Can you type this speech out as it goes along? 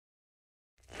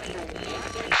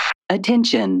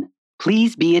Attention.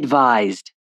 Please be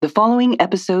advised. The following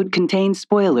episode contains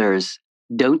spoilers.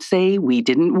 Don't say we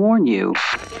didn't warn you.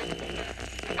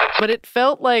 But it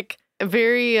felt like a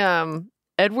very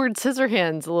Edward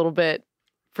Scissorhands a little bit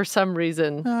for some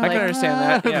reason. I can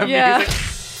understand that. Yeah.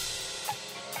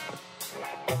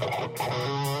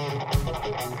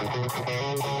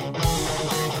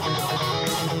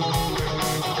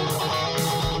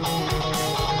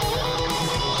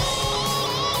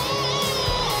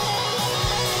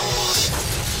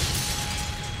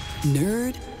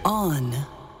 Nerd On.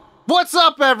 What's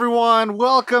up, everyone?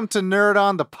 Welcome to Nerd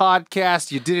On, the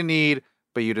podcast you didn't need,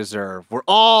 but you deserve. Where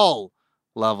all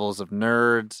levels of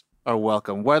nerds are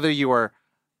welcome, whether you are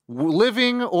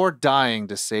living or dying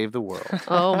to save the world.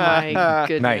 Oh my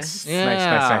goodness.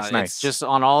 Nice. It's just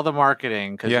on all the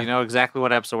marketing, because you know exactly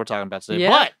what episode we're talking about today. Yeah.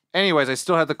 But anyways, I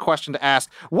still have the question to ask.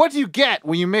 What do you get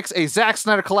when you mix a Zack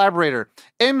Snyder collaborator,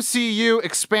 MCU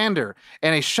expander,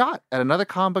 and a shot at another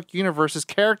comic book universe's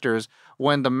characters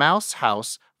when the Mouse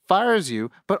House fires you,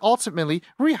 but ultimately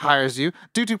rehires you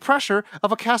due to pressure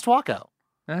of a cast walkout?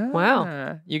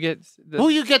 Wow. You get Will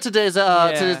you get today's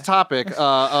topic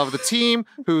of the team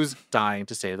who's dying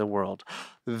to save the world?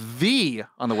 The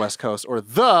on the West Coast or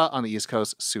the on the East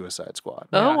Coast Suicide Squad.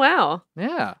 Oh, wow.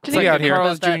 Yeah. It's like out a here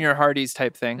Carl's about that. Jr. Hardy's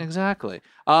type thing. Exactly.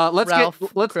 Ralph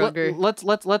Let's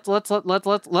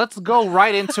Kroger. let's go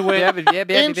right into it. Yeah.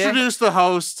 Introduce the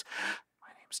host. My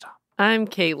name's Tom. I'm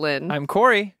Caitlin. I'm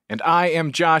Corey. And I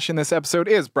am Josh, and this episode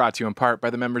is brought to you in part by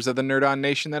the members of the Nerd On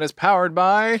Nation that is powered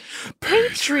by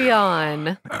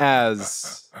Patreon.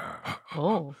 as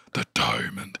Oh. the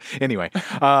diamond. Anyway,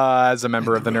 as a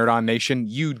member of the Nerd On Nation,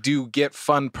 you do get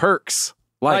fun perks.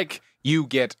 Like you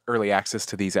get early access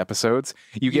to these episodes.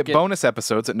 You get bonus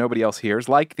episodes that nobody else hears,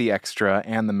 like the Extra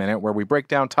and the Minute, where we break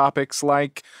down topics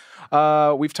like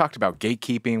we've talked about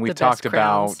gatekeeping. We've talked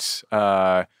about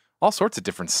all sorts of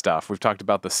different stuff. We've talked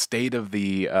about the state of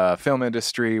the film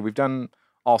industry. We've done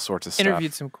all sorts of stuff.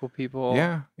 Interviewed some cool people.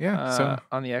 Yeah. So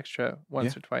on the Extra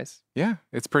once or twice. yeah,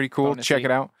 it's pretty cool. Bonusy. Check it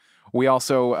out. We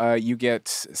also, you get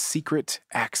secret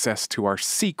access to our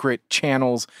secret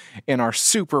channels in our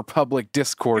super public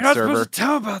Discord server. Supposed to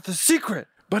tell about the secret.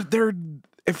 But I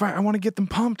want to get them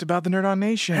pumped about the Nerd On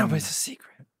Nation. No, but it's a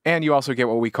secret. And you also get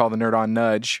what we call the Nerd On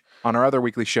Nudge on our other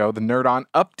weekly show, the Nerd On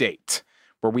Update,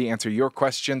 where we answer your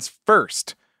questions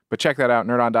first. But check that out,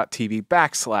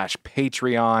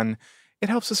 nerdon.tv/Patreon. It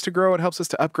helps us to grow. It helps us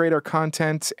to upgrade our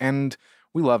content. And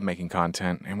we love making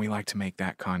content. And we like to make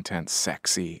that content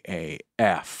sexy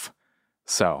AF.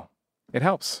 So it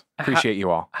helps. Appreciate you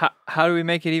all. How do we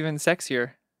make it even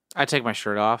sexier? I take my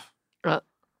shirt off. Uh,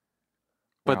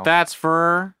 But Well, that's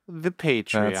for the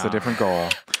Patreon. that's a different goal.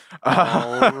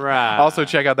 All right. Also,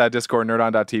 check out that Discord,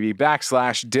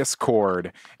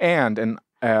 nerdon.tv/Discord. And an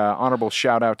honorable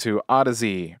shout out to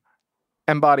Odyssey,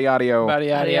 Embody Audio,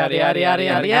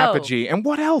 and Apogee. And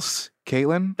what else,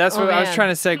 Caitlin? That's what I was man.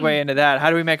 trying to segue into that. How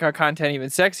do we make our content even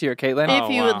sexier, Caitlin?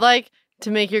 If you would like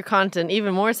to make your content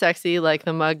even more sexy, like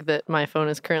the mug that my phone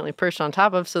is currently perched on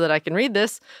top of so that I can read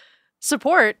this,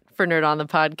 support for Nerd On the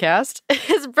Podcast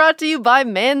is brought to you by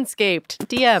Manscaped,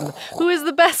 DM, who is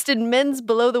the best in men's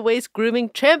below-the-waist grooming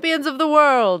champions of the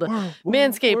world.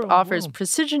 Manscaped offers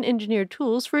precision-engineered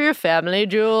tools for your family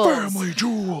jewels.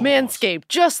 Manscaped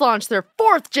just launched their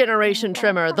 4th-generation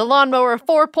trimmer, the Lawnmower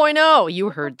 4.0. You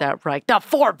heard that right, the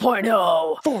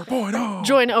 4.0. 4.0.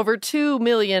 Join over 2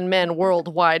 million men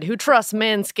worldwide who trust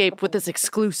Manscaped with this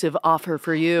exclusive offer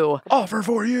for you. Offer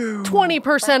for you.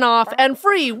 20% off and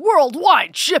free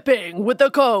worldwide shipping with the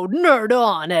code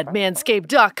NERDON at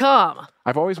manscaped.com.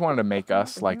 I've always wanted to make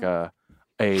us like a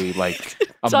Tom's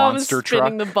monster truck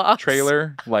spinning the box.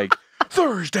 trailer, like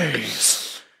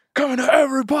Thursdays. Coming to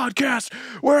every podcast,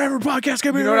 wherever podcasts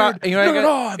can be heard. You know what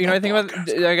I think about?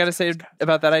 I gotta say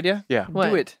about that idea. Yeah. What?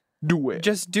 Do it. Do it.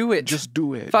 Just do it. Just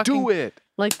do it. Fucking- Do it.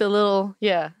 Like the little,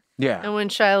 yeah. Yeah. And when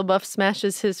Shia LaBeouf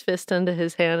smashes his fist into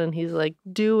his hand and he's like,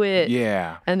 do it.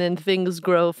 Yeah. And then things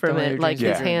grow from Don't let it, your like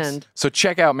dreams his be dreams. hand. So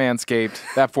check out Manscaped.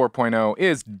 That 4.0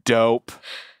 is dope.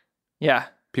 Yeah.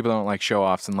 People don't like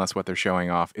show-offs unless what they're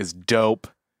showing off is dope.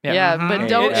 Yeah, but Mhm.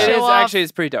 don't It show is off. actually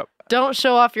it's pretty dope. Don't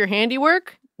show off your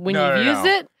handiwork when No, you've no, used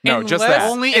no. it. No, just Unless- that.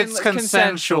 Only it's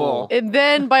consensual. And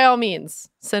then, by all means,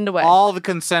 send away. All the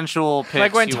consensual pics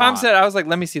Like when you Tom want. said, I was like,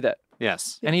 let me see that.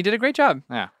 Yes. And he did a great job.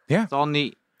 Yeah. Yeah. It's all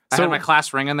neat. I So- had my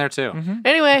class ring in there too.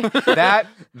 Anyway,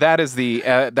 that is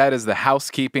the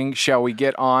housekeeping. Shall we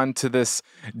get on to this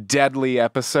deadly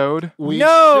episode?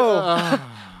 No!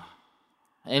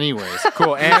 Anyways.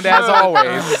 Cool. And as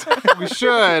always, we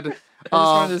should. I just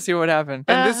wanted to see what happened.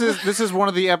 And this is one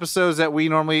of the episodes that we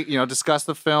normally, discuss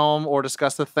the film or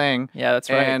discuss the thing. Yeah, that's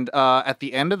right. And at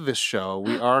the end of this show,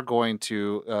 we are going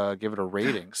to give it a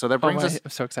rating. So that brings us I'm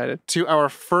so excited. to our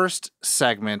first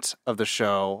segment of the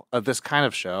show, of this kind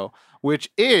of show,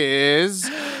 which is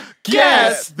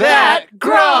Guess That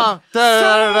Grump! This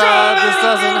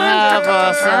doesn't have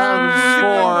a sound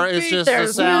score. It's just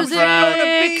a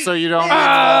soundtrack, so you don't know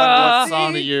what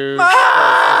song to use.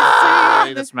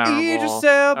 That's memorable.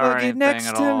 Yourself, or get anything next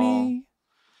at to all. me.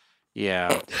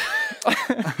 Yeah.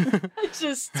 I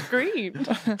just screamed.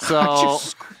 So,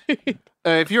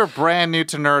 if you're brand new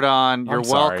to Nerd On, you're I'm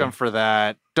sorry. welcome for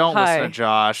that. Don't Hi. listen to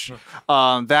Josh.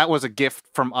 That was a gift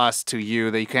from us to you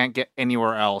that you can't get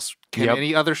anywhere else. Can Yep.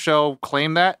 any other show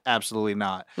claim that? Absolutely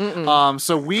not. Mm-mm.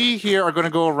 So we here are going to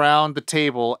go around the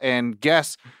table and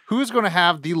guess who's going to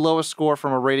have the lowest score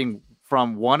from a rating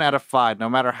from 1 out of 5. No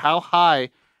matter how high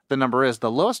the number is,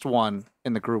 the lowest one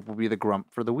in the group will be the Grump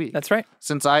for the week. That's right.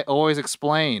 Since I always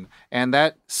explain, and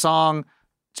that song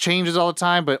changes all the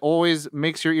time, but always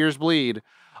makes your ears bleed.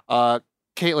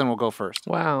 Caitlin will go first.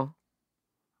 Wow.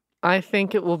 I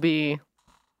think it will be.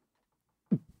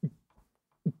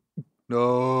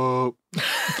 No.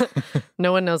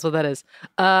 No one knows what that is.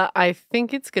 I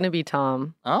think it's going to be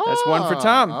Tom. Oh, That's one for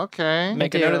Tom. Okay.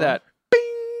 Make a note of do. that.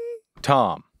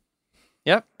 Tom.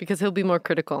 Because he'll be more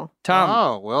critical. Tom,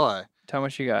 Oh, will I? Tom,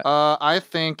 what you got? I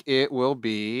think it will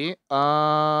be Corey.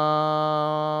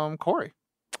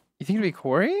 You think it'll be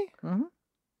Corey? Mhm.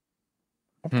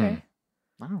 Okay.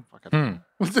 I don't fucking know.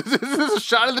 This is a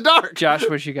shot in the dark. Josh,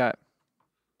 what you got?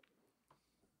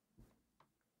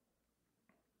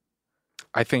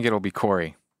 I think it'll be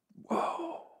Corey.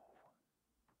 Whoa.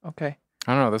 Okay.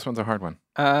 I don't know. This one's a hard one.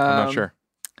 I'm not sure.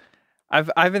 I've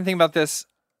been thinking about this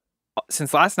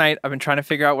since last night. I've been trying to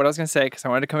figure out what I was going to say because I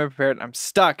wanted to come in prepared. I'm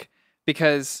stuck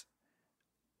because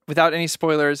without any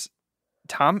spoilers,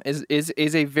 Tom is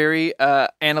a very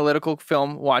analytical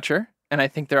film watcher. And I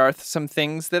think there are some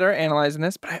things that are analyzed in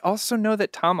this. But I also know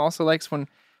that Tom also likes when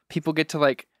people get to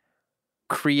like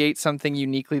create something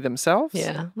uniquely themselves.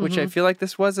 Yeah. Which I feel like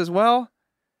this was as well.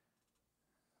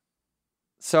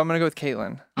 So I'm going to go with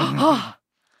Caitlin.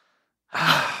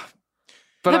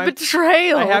 But the I'm-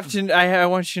 betrayal. I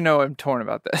want you to know I'm torn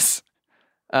about this.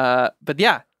 But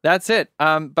yeah, that's it.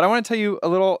 But I want to tell you a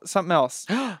little something else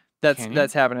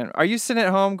that's happening. Are you sitting at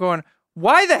home going,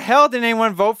 why the hell didn't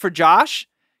anyone vote for Josh?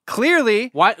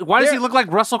 Clearly, Why does he look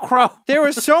like Russell Crowe? there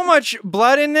was so much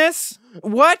blood in this.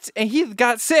 What? And he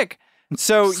got sick.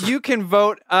 So you can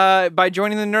vote by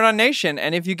joining the Nerd On Nation.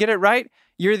 And if you get it right,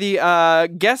 you're the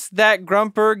Guess That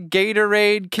Grumper,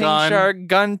 Gatorade, King Gun. Shark,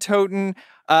 Gun Totin',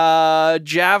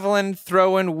 Javelin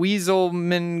Throwing,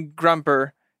 Weaselman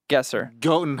Grumper guesser.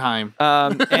 Gotenheim.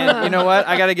 And you know what?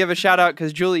 I got to give a shout out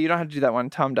because Julie, you don't have to do that one.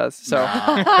 Tom does. So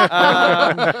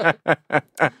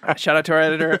shout out to our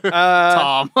editor.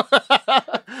 Tom.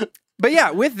 But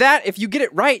yeah, with that, if you get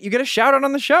it right, you get a shout out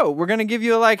on the show. We're going to give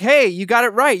you hey, you got it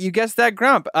right. You guessed that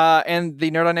Grump. And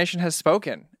the Nerd On Nation has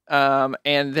spoken.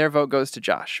 And their vote goes to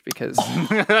Josh because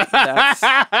that's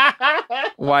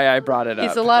why I brought it up.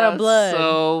 It's a lot of blood.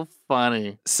 So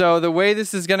funny. So the way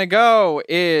this is going to go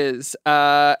is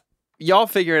y'all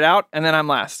figure it out, and then I'm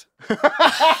last.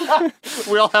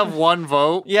 We all have one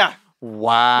vote. Yeah.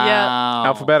 Wow.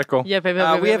 Alphabetical. Yep.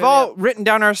 We have all written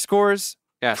down our scores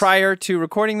Yes. prior to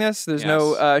recording this. There's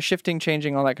no Yes. shifting,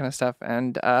 changing, all that kind of stuff.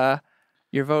 And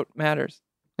your vote matters.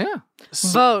 Yeah.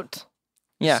 Vote.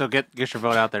 Yeah. So get your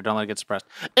vote out there. Don't let it get suppressed.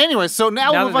 Anyway, so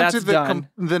now Now we'll move on that to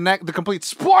that's the complete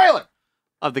spoiler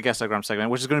of the Guess That Grump segment,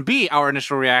 which is going to be our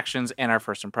initial reactions and our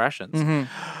first impressions. Mhm.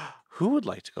 Who would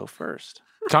like to go first?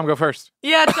 Tom, go first.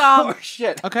 Yeah, Tom.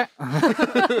 Shit. Okay.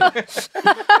 Did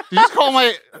you just call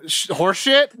my horse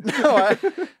shit? No,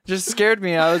 just scared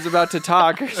me. I was about to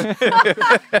talk.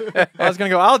 I was going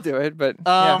to go, I'll do it. But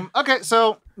yeah. Okay,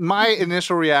 so my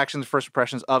initial reactions, first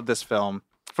impressions of this film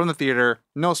from the theater,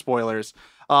 no spoilers.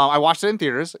 I watched it in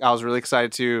theaters. I was really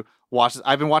excited to watch it.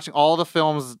 I've been watching all the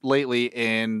films lately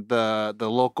in the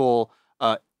local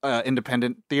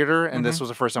independent theater, and this was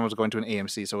the first time I was going to an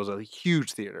AMC, so it was a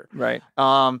huge theater. Right.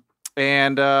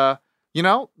 You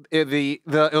know,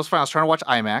 it was fun. I was trying to watch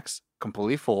IMAX,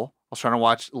 completely full. I was trying to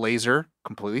watch Laser,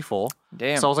 completely full.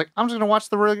 Damn. So I was like, I'm just gonna watch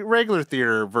the regular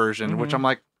theater version, which I'm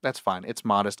like, that's fine. It's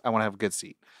modest. I want to have a good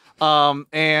seat.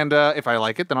 And if I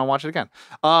like it, then I'll watch it again.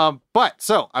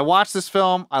 So I watched this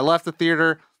film. I left the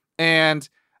theater, and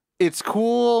it's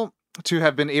cool to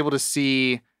have been able to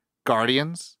see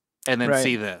Guardians and then Right.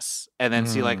 see this, and then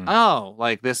see like, oh,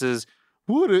 like this is.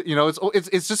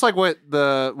 It's just like what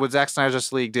Zack Snyder's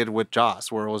Justice League did with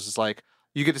Joss, where it was just like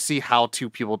you get to see how two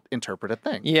people interpret a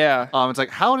thing. Yeah. It's like,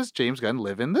 how does James Gunn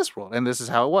live in this world? And this is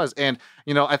how it was. And,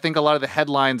 I think a lot of the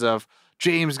headlines of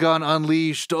James Gunn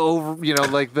unleashed over,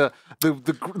 like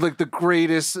the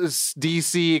greatest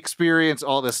DC experience,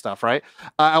 all this stuff, right?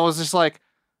 I was just like,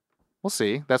 we'll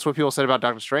see. That's what people said about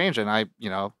Doctor Strange, and I,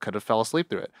 could have fell asleep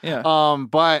through it. Yeah.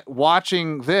 But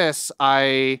watching this,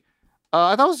 I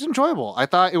thought it was enjoyable. I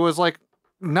thought it was like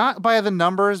not by the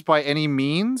numbers by any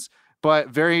means, but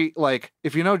very like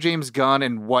if you know James Gunn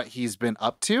and what he's been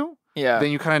up to,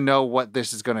 then you kind of know what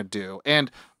this is going to do.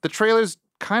 And the trailers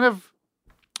kind of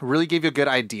really gave you a good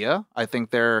idea. I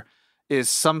think there is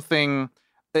something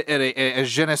a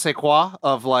je ne sais quoi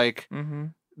of like. Mm-hmm.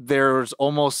 There's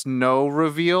almost no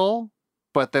reveal,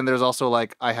 but then there's also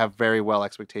like I have very well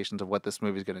expectations of what this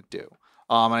movie is going to do,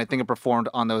 and I think it performed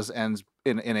on those ends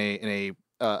in a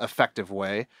effective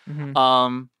way.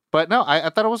 Mm-hmm. But no, I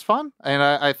thought it was fun, and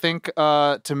I think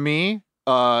to me,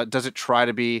 does it try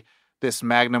to be this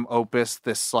magnum opus,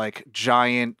 this like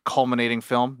giant culminating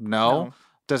film? No.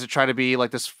 Does it try to be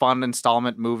like this fun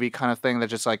installment movie kind of thing that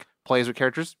just like plays with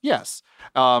characters? Yes.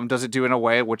 Does it do it in a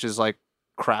way which is like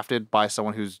crafted by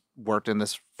someone who's worked in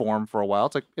this form for a while?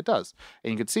 It's like it does,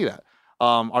 and you can see that.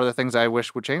 Are there things I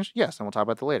wish would change? Yes, and we'll talk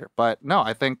about that later. But no,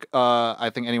 I think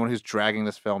anyone who's dragging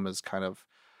this film is kind of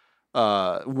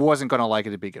wasn't going to like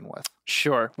it to begin with.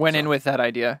 Sure, went in with that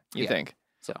idea. You think?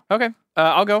 So okay,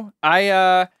 I'll go.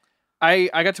 I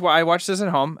watched this at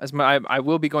home as I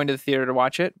will be going to the theater to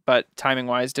watch it, but timing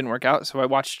wise didn't work out, so I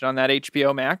watched it on that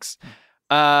HBO Max.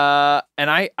 And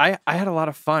I had a lot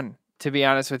of fun. To be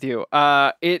honest with you,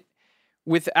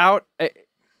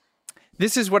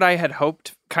 this is what I had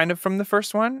hoped kind of from the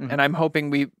first one, and I'm hoping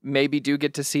we maybe do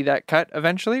get to see that cut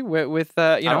eventually with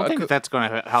I don't think that's going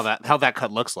to how that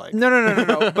cut looks like.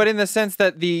 No. But in the sense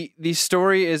that the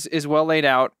story is well laid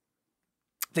out,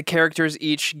 the characters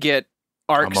each get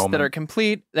arcs that are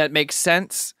complete, that make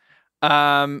sense,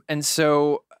 and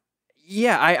so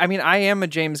yeah, I mean I am a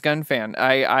James Gunn fan.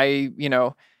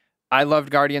 I loved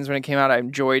Guardians when it came out. I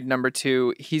enjoyed number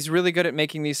 2. He's really good at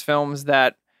making these films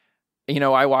that,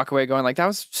 I walk away going like, that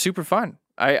was super fun.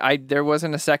 There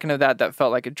wasn't a second of that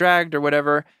felt like it dragged or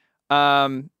whatever.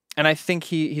 And I think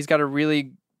he's got a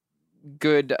really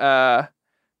good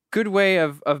way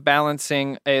of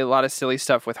balancing a lot of silly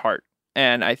stuff with heart.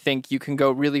 And I think you can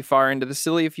go really far into the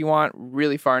silly if you want,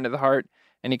 really far into the heart.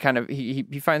 And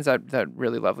he finds that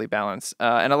really lovely balance.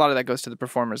 And a lot of that goes to the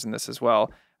performers in this as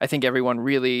well. I think everyone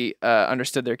really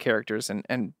understood their characters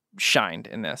and shined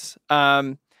in this.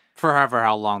 For however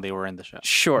how long they were in the show.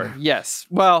 Sure. Yes.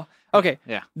 Well, okay.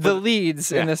 Yeah. The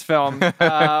leads in this film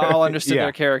all understood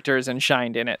their characters and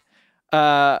shined in it.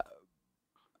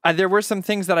 There were some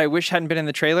things that I wish hadn't been in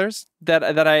the trailers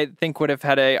that I think would have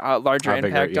had a larger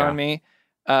impact on me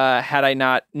had I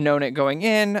not known it going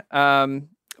in.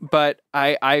 But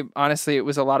I honestly, it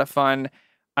was a lot of fun.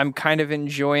 I'm kind of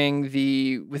enjoying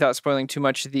without spoiling too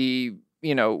much, the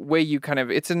way you kind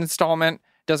of, it's an installment,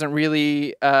 doesn't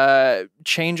really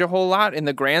change a whole lot in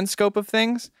the grand scope of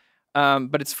things.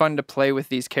 But it's fun to play with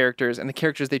these characters, and the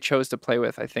characters they chose to play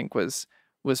with, I think was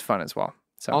fun as well.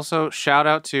 So. Also, shout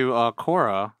out to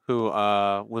Cora, who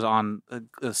was on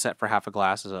the set for Half a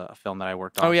Glass, is a film that I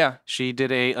worked on. Oh, yeah. She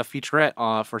did a featurette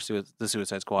for the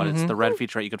Suicide Squad. It's the red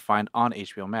featurette you could find on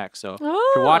HBO Max. So if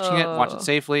you're watching it, watch it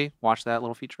safely. Watch that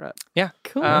little featurette. Yeah.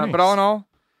 Cool. But all in all,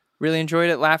 really enjoyed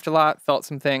it, laughed a lot, felt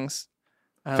some things.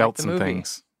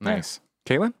 Things. Nice.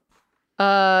 Caitlin?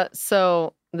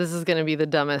 So this is going to be the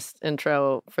dumbest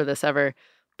intro for this ever,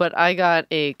 but I got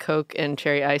a Coke and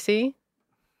cherry icy.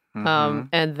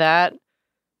 And that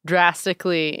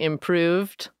drastically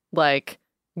improved, like,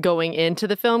 going into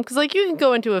the film. Because, like, you can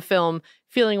go into a film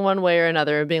feeling one way or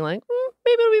another and being like,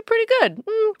 maybe it'll be pretty good.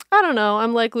 I don't know.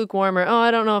 I'm like lukewarm, or,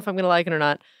 I don't know if I'm going to like it or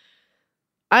not.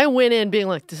 I went in being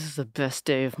like, this is the best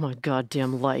day of my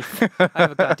goddamn life. I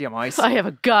have a goddamn icy. I have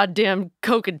a goddamn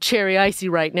Coke and cherry icy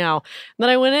right now. And then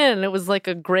I went in and it was like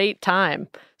a great time.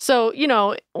 So,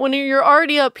 when you're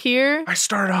already up here, I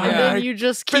started on and then you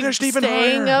just keep finished even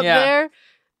staying higher. up there.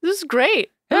 This is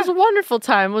great. It was a wonderful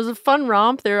time. It was a fun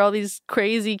romp. There are all these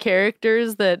crazy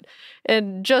characters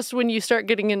and just when you start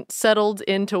getting settled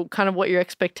into kind of what your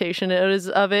expectation is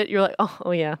of it, you're like,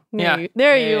 oh yeah,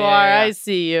 there you are. Yeah. I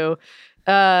see you.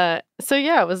 So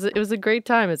yeah, it was a great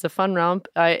time. It's a fun romp.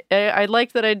 I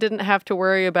liked that I didn't have to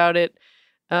worry about it.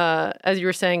 As you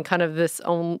were saying, kind of it's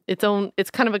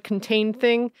kind of a contained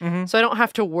thing. So I don't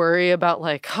have to worry about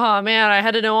like, oh man, I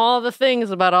had to know all the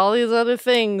things about all these other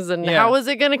things and how is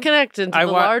it going to connect into the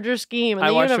larger scheme and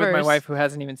the universe. I watched with my wife who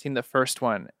hasn't even seen the first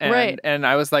one. And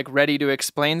I was like ready to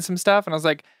explain some stuff and I was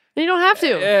like, you don't have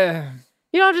to.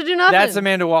 You don't have to do nothing. That's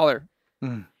Amanda Waller.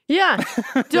 Yeah.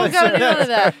 Don't gotta do none of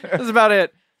that. That's about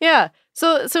it. Yeah.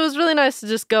 So it was really nice to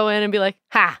just go in and be like,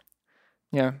 ha,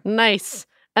 Yeah. nice.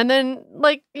 And then,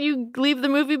 like, you leave the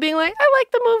movie being like, I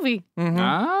like the movie. Mm-hmm.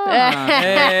 Ah.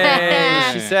 Hey,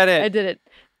 she said I it. did it.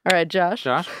 All right, Josh.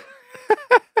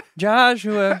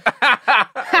 Joshua.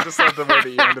 I just love the way that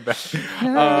you ended that.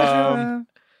 Joshua.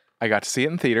 I got to see it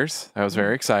in theaters. That was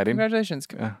very exciting. Congratulations.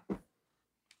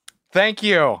 Thank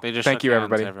you. They just Thank shook you, hands,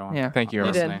 everybody. everyone. Yeah. Thank you, You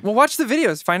everybody. did. Well, watch the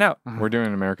videos. Find out. We're doing it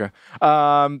in America.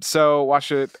 So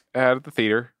watched it at the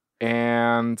theater,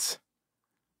 and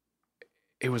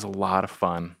it was a lot of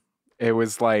fun. It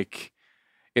was like,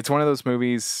 it's one of those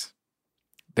movies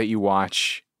that you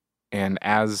watch, and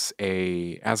as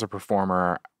a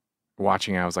performer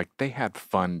watching it, I was like, they had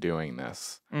fun doing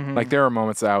this. Mhm. Like, there were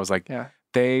moments that I was like, Yeah.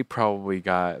 they probably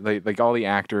got, like all the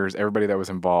actors, everybody that was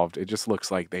involved, it just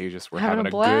looks like they just were Having having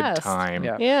a a blast. good time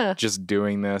Yeah. Yeah. just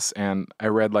doing this. And I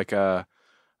read like a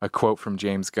quote from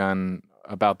James Gunn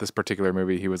about this particular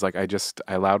movie. He was like, I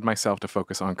allowed myself to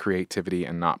focus on creativity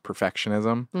and not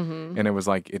perfectionism. Mm-hmm. And it was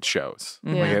like, it shows.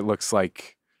 Mhm. Yeah. Like, it looks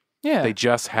like Yeah. they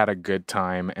just had a good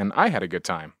time, and I had a good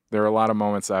time. There were a lot of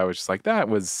moments that I was just like, that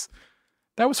was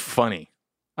funny.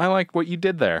 I like what you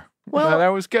did there. Well- that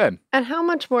was good. And how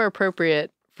much more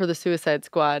appropriate for the Suicide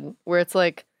Squad, where it's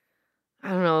like, I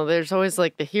don't know, there's always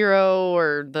like the hero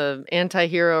or the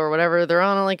anti-hero or whatever. They're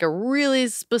on like a really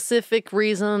specific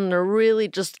reason. They're really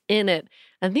just in it.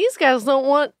 And these guys don't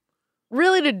want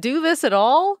really to do this at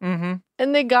all. Mm-hmm.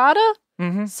 And they gotta.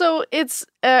 Mm-hmm. So it's,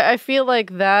 I feel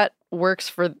like that works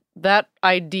for, that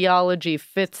ideology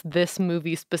fits this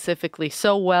movie specifically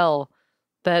so well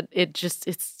that it's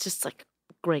just like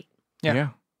great. Yeah.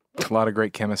 A lot of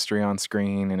great chemistry on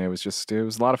screen, and it was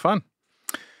a lot of fun.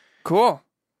 Cool.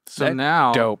 So That-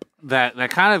 now Dope. that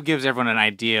kind of gives everyone an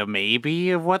idea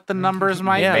maybe of what the numbers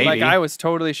might Yeah, be. like maybe. I was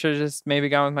totally should have just maybe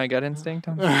gone with my gut instinct.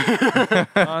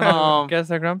 Guess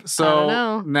they're grump. So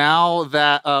know. now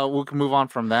that we can move on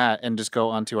from that and just go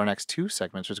on to our next two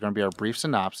segments, which is going to be our brief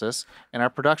synopsis and our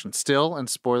production, still and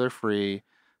spoiler-free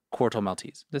Quarto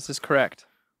Maltese. This is correct.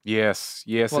 Yes,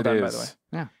 Well it done, by is. the way.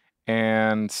 Yeah.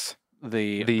 And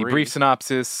The brief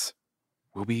synopsis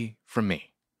will be from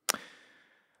me.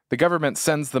 The government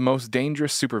sends the most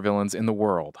dangerous supervillains in the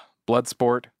world,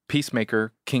 Bloodsport,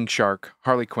 Peacemaker, King Shark,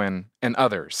 Harley Quinn, and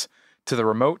others, to the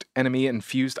remote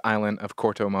enemy-infused island of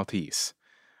Corto Maltese.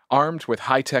 Armed with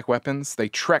high-tech weapons, they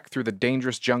trek through the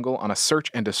dangerous jungle on a search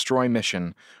and destroy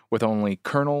mission with only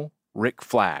Colonel Rick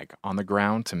Flag on the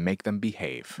ground to make them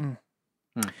behave.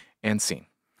 And scene.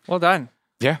 Well done.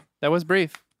 Yeah. That was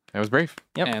brief. That was brief.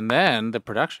 Yep. And then the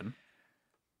production.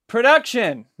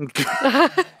 Production.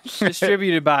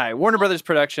 Distributed by Warner Brothers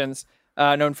Productions,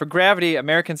 known for Gravity,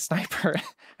 American Sniper,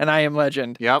 and I Am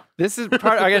Legend. Yep. This is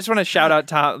part. I just want to shout out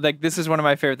Tom. Like, this is one of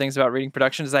my favorite things about reading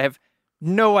production is I have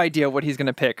no idea what he's going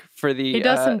to pick for the. He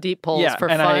does some deep pulls yeah, for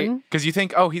and fun. Because you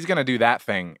think, oh, he's going to do that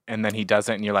thing, and then he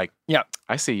doesn't, and you're like, Yeah.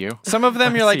 I see you. Some of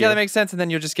them you're I like, see yeah, you. that makes sense, and then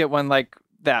you'll just get one like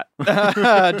that.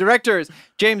 Directors: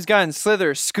 James Gunn,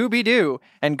 Slither, Scooby Doo,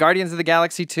 and Guardians of the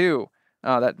Galaxy 2.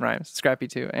 Oh, that rhymes. Scrappy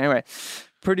 2. Anyway.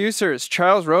 Producers: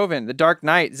 Charles Roven, The Dark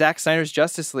Knight, Zack Snyder's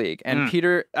Justice League, and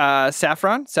Peter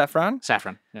Safran.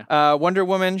 Saffron. Yeah. Wonder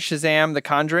Woman, Shazam, The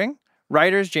Conjuring.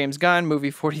 Writers: James Gunn,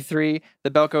 Movie 43, The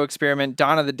Belko Experiment,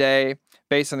 Dawn of the Day,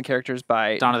 based on the characters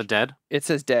by... Dawn of the Dead. It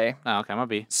says Day. Oh, okay, might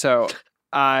be. So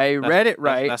I read it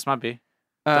right. That's might be.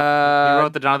 He Uh,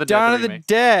 wrote the Dawn of the Dead. Dawn of the remake.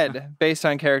 Dead, based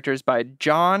on characters by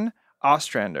John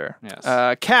Ostrander.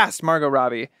 Yes. Cast: Margot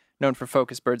Robbie, known for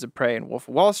Focus, Birds of Prey, and Wolf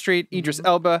of Wall Street. Idris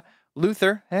Elba,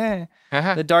 Luther,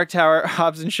 The Dark Tower,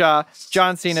 Hobbs and Shaw,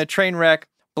 John Cena, Trainwreck,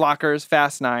 Blockers,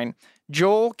 Fast 9,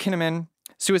 Joel Kinnaman,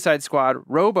 Suicide Squad,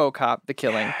 RoboCop, The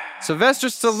Killing, Sylvester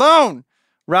Stallone,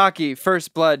 Rocky,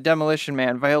 First Blood, Demolition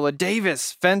Man, Viola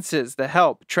Davis, Fences, The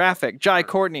Help, Traffic, Jai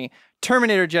Courtney,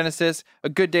 Terminator Genesis, A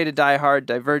Good Day to Die Hard,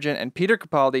 Divergent, and Peter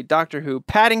Capaldi, Doctor Who,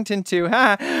 Paddington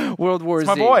 2, World War Z.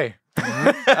 My boy.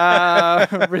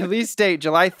 Release date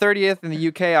July 30th in the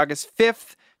UK, August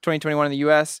 5th, 2021 in the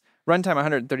US. Runtime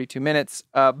 132 minutes.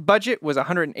 Budget was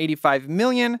 185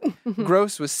 million.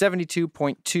 Gross was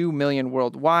 72.2 million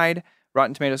worldwide.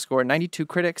 Rotten Tomatoes score 92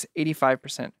 critics,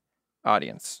 85%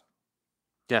 audience.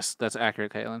 Yes, that's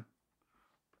accurate, Caitlin.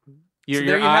 So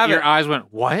there you have your it. eyes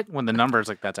went, what? When the number's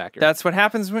like, that's accurate. That's what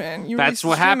happens when you That's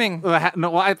release what streaming. happens. No,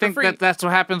 well, I think free. that's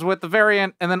what happens with the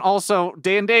variant, and then also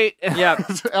day and date. Yeah.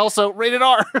 Also rated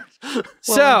R. Well,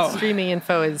 So, streaming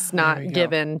info is not we go.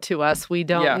 given to us. We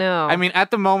don't Yeah. know. I mean, at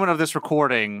the moment of this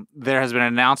recording, there has been an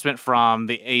announcement from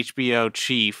the HBO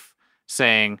chief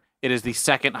saying It is the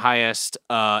second highest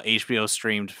HBO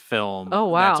streamed film. Oh,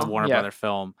 wow. That's a Warner Yeah. Brother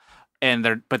film,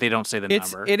 but they don't say the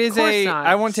number. It is Of course not.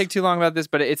 I won't take too long about this,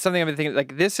 but it's something I've been thinking,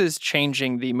 like, this is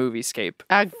changing the moviescape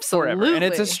Absolutely. forever. And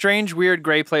it's a strange, weird,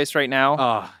 gray place right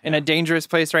now. And a dangerous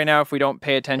place right now if we don't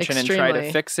pay attention and try to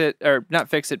Extremely. fix it, or not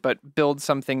fix it, but build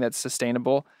something that's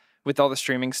sustainable with all the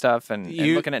streaming stuff and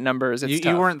looking at numbers. It's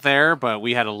tough. You weren't there, but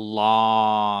we had a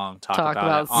long talk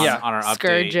about it on, Yeah. on our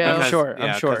update. Scourge-o. I'm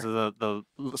sure. Because of the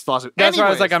lawsuit. That's why I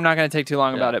was Anyways, like, I'm not going to take too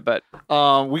long about it, but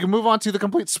we can move on to the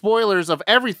complete spoilers of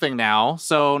everything now.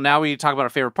 So now we talk about our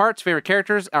favorite parts, favorite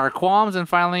characters, our qualms, and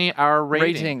finally our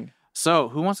rating. So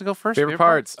who wants to go first? Favorite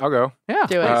parts? I'll go. Yeah.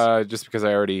 Do it. Just because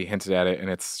I already hinted at it,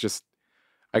 and it's just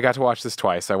I got to watch this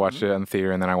twice. I watched it in the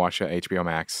theater, and then I watched it at HBO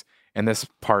Max. And this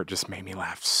part just made me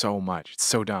laugh so much. It's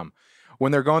so dumb.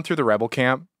 When they're going through the rebel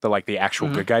camp, the actual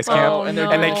good guys camp, Oh, and no.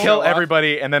 they kill Show off.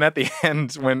 everybody, and then at the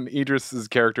end, when Idris's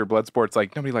character Bloodsport's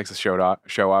like, nobody likes to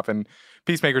show off, and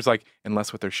Peacemaker's like,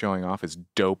 unless what they're showing off is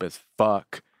dope as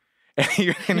fuck. And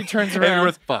he turns and around.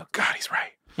 everyone's, fuck, God, he's right.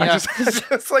 Yeah. I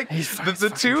just like the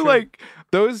two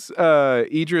those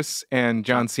Idris and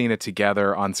John Cena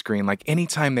together on screen. Like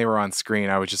anytime they were on screen,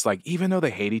 I was just like, even though they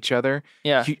hate each other,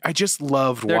 yeah. I just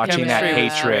loved Their watching that chemistry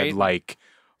was hatred. great. Like,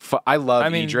 I love I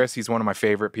mean- Idris. He's one of my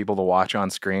favorite people to watch on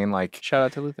screen. Like, Shout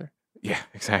out to Luther. yeah,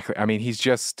 exactly. I mean, he's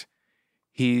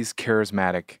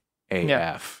charismatic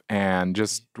AF, and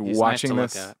just He's watching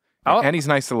nice to this, look and he's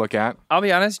nice to look at. I'll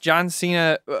be honest, John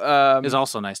Cena is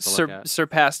also nice to look at.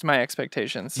 surpassed my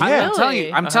expectations. Yeah. I'm telling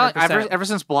you, 100%. ever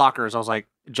since Blockers, I was like,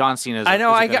 John Cena's. I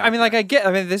know. is a good actor.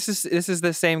 I mean, this is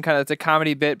the same kind of. It's a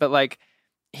comedy bit, but like,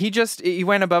 he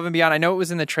went above and beyond. I know it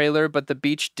was in the trailer, but the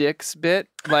beach dicks bit,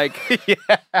 like,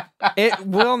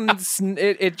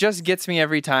 it just gets me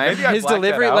every time. His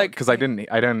delivery, like, because I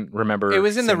didn't remember. it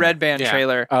was in the seeing Red that. Band Yeah.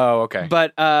 trailer. Oh, okay.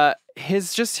 But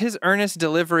his earnest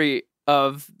delivery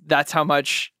of that's how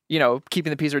much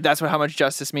keeping the peace, or how much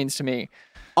justice means to me.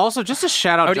 Also, just a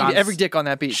shout I out, would John. eat every dick on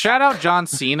that beach. Shout out John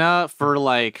Cena for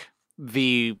like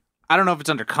I don't know if it's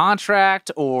under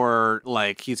contract or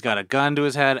like he's got a gun to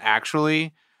his head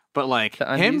actually, but like The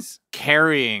him undies?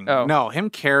 carrying him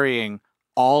carrying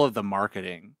all of the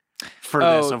marketing for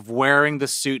this of wearing the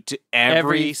suit to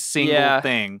every single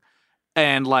thing.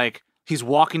 And like he's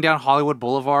walking down Hollywood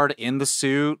Boulevard in the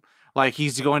suit. Like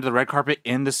he's going to the red carpet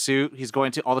in the suit. He's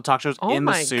going to all the talk shows in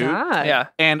the suit. God. Yeah.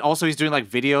 And also he's doing like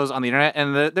videos on the internet.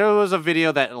 And there was a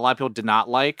video that a lot of people did not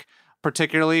like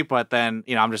particularly, but then,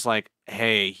 I'm just like,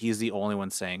 hey, he's the only one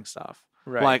saying stuff.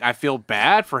 Right. Like I feel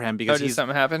bad for him because did he's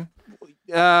something happen?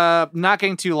 not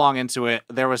getting too long into it.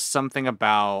 There was something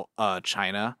about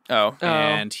China Oh.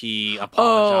 and he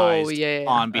apologized yeah.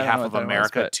 on I don't behalf know of what that was,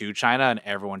 America but- to China and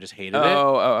everyone just hated it.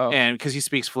 Oh. And because he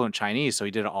speaks fluent Chinese, so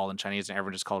he did it all in Chinese, and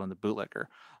everyone just called him the bootlicker.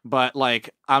 But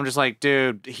like, I'm just like,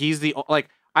 dude, he's I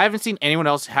haven't seen anyone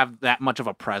else have that much of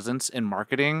a presence in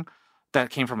marketing that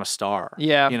came from a star.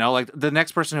 Yeah. Like the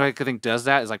next person who I could think does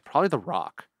that is like probably The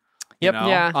Rock. Yep.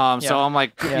 Yeah. So I'm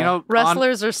like, Yeah.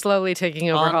 Wrestlers are slowly taking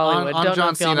over Hollywood. On Don't know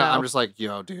John if y'all Cena, know. I'm just like,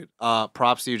 yo, dude,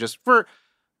 props to you just for,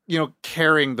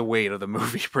 carrying the weight of the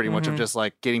movie pretty much of just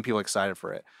like getting people excited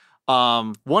for it.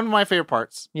 One of my favorite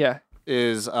parts Yeah.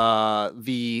 is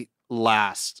the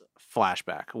last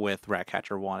flashback with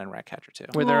Ratcatcher 1 and Ratcatcher 2.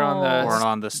 Where they're on the Or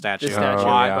on the statue. The statue,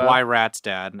 why, yeah. why rats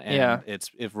dead? And Yeah.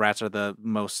 it's if rats are the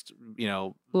most,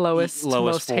 lowest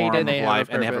most form hated. of They have a life,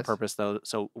 and they have a purpose. purpose, though.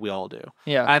 So we all do.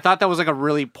 Yeah. And I thought that was like a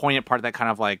really poignant part that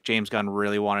kind of like James Gunn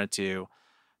really wanted to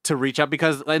reach out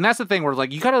because, and that's the thing where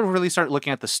like you got to really start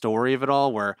looking at the story of it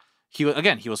all. Where he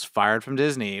was fired from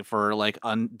Disney for like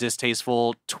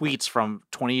distasteful tweets from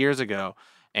 20 years ago.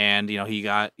 And he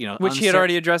got which he had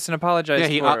already addressed and apologized. yeah,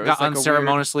 he for. It was got like a weird-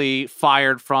 unceremoniously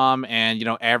fired from, and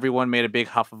everyone made a big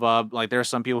huffabub. Like there are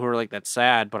some people who are like, "That's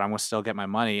sad, but I'm gonna still get my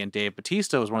money." And Dave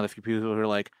Bautista was one of the few people who were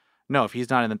like, "No, if he's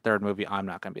not in the third movie, I'm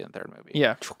not gonna be in the third movie."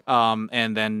 Yeah.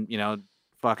 And then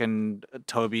fucking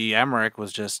Toby Emmerich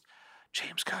was just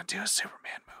James Gunn do a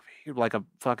Superman movie, like a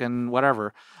fucking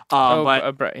whatever.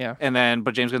 But yeah.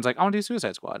 but James Gunn's like, I want to do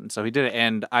Suicide Squad. And so he did it.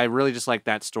 And I really just like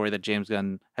that story that James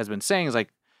Gunn has been saying is like,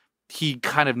 he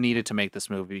kind of needed to make this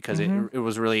movie because it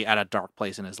was really at a dark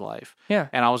place in his life. Yeah.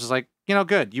 And I was just like,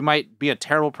 good. You might be a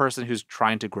terrible person who's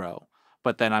trying to grow,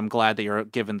 but then I'm glad that you're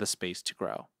given the space to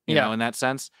grow. You know, in that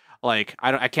sense. Like,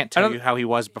 I can't tell you how he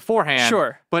was beforehand.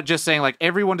 Sure. But just saying, like,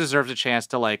 everyone deserves a chance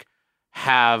to, like,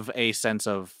 have a sense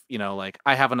of, like,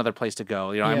 I have another place to go.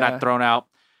 I'm Yeah. not thrown out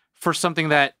for something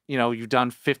that, you've done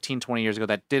 15, 20 years ago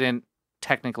that didn't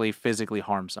technically physically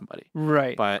harm somebody.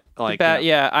 Right. But, like,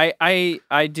 I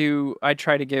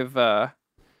try to give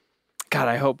God,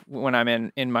 I hope when I'm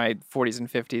in my 40s and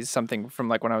 50s, something from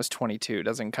like when I was 22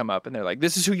 doesn't come up and they're like,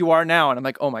 this is who you are now. And I'm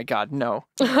like, oh my God, no.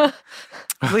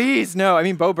 Please, no. I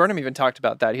mean, Bo Burnham even talked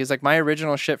about that. He was like, my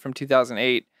original shit from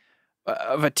 2008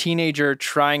 of a teenager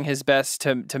trying his best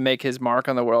to make his mark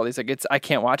on the world. He's like, I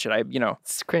can't watch it.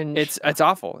 It's cringe. It's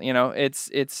awful. And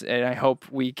I hope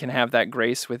we can have that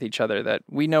grace with each other that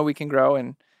we know we can grow,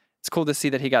 and it's cool to see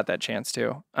that he got that chance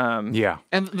too. Yeah.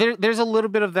 And there's a little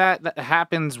bit of that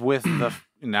happens with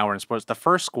now we're in sports, the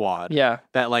first squad. Yeah.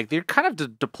 That like, they're kind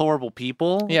of deplorable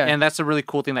people. Yeah. And that's a really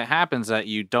cool thing that happens, that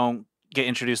you don't get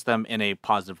introduced to them in a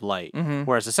positive light. Mm-hmm.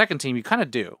 Whereas the second team, you kind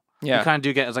of do. Yeah. You kind of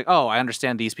do get, it's like, oh, I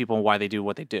understand these people and why they do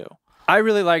what they do. I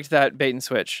really liked that bait and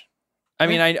switch. I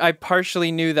mean, I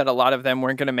partially knew that a lot of them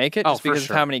weren't going to make it just because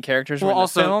of how many characters were in the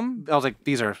film. I was like,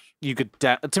 these are, you could,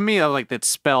 to me, I was like, it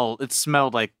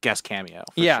smelled like guest cameo.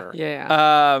 For sure.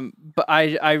 Yeah. But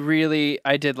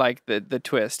I did like the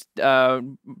twist.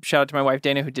 Shout out to my wife,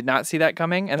 Dana, who did not see that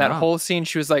coming. And that whole scene,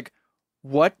 she was like,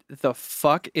 what the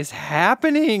fuck is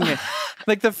happening?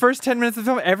 Like the first 10 minutes of the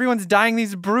film, everyone's dying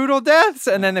these brutal deaths.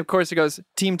 And then, of course, it goes,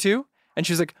 team 2. And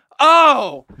she was like,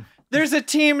 oh, there's a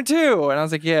team 2. And I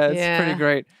was like, yeah, it's pretty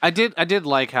great. I did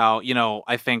like how,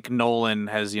 I think Nolan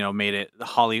has, made it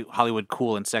Hollywood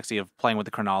cool and sexy of playing with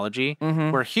the chronology.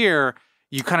 Mm-hmm. Where here,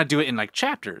 you kind of do it in like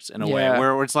chapters in a way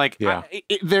where it's like,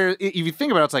 if you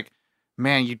think about it, it's like,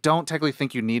 man, you don't technically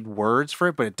think you need words for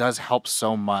it, but it does help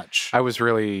so much.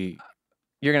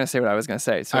 You're going to say what I was going to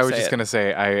say. So I was just going to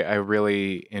say, I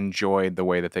really enjoyed the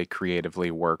way that they creatively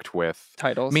worked with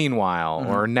titles. Meanwhile,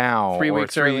 or now, 3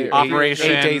 weeks earlier. Operation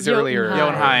 8 days earlier.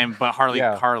 Jotunheim, but Carly.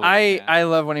 I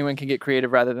love when anyone can get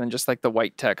creative rather than just like the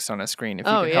white text on a screen. If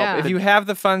you can help. If you have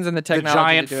the funds and the technology, the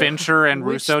giant to do Fincher and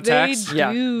Russo text.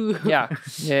 Yeah.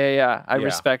 I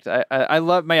respect. I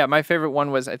love my favorite one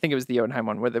was, I think it was the Jotunheim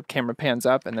one, where the camera pans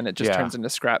up and then it just turns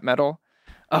into scrap metal.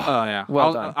 Oh yeah.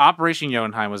 Well done. Operation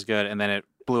Jotunheim was good, and then it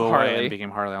blew away and became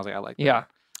Harley. I was like, I like that.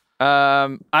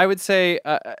 Yeah. I would say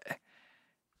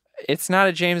it's not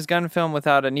a James Gunn film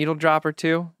without a needle drop or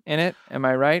two in it. Am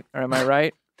I right? Or am I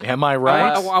right? Am I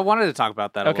right? I wanted to talk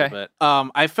about that a little bit.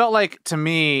 I felt like, to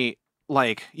me,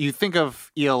 like, you think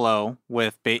of ELO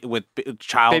with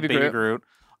child Baby Groot.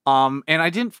 And I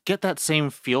didn't get that same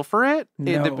feel for it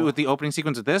with the opening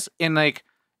sequence of this in a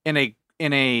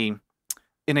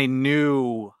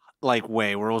new like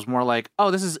way, where it was more like,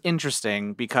 oh, this is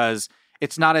interesting because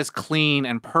it's not as clean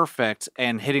and perfect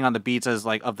and hitting on the beats as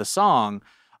like of the song.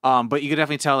 But you could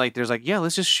definitely tell, like, there's like, yeah,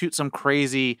 let's just shoot some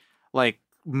crazy like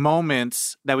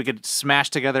moments that we could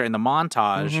smash together in the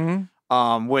montage.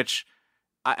 Which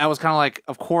I was kind of like,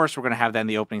 of course we're going to have that in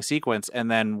the opening sequence.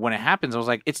 And then when it happens, I was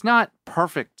like, it's not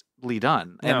perfectly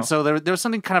done. No. And so there was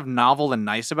something kind of novel and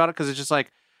nice about it, because it's just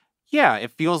like, yeah, it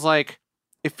feels like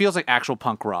actual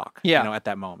punk rock, at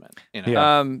that moment.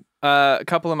 A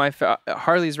couple of my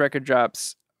Harley's record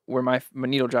drops were my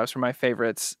needle drops were my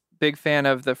favorites. Big fan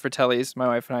of the Fratellis, my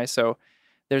wife and I. So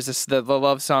there's the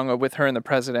love song with her and the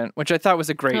president, which I thought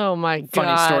was a great, funny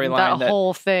storyline. That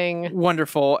whole thing,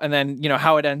 wonderful. And then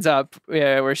how it ends up,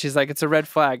 where she's like, it's a red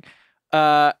flag,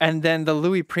 and then the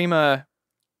Louis Prima,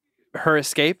 her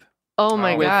escape. Oh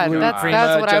my God,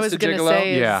 that's what I was gonna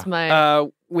say. Is my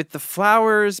with the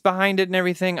flowers behind it and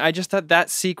everything. I just thought that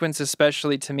sequence,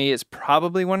 especially to me, is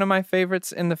probably one of my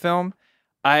favorites in the film.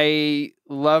 I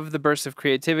love the burst of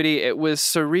creativity. It was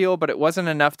surreal, but it wasn't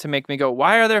enough to make me go,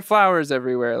 why are there flowers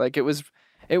everywhere? Like, it was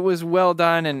well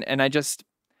done. And I just,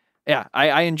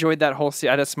 I enjoyed that whole scene.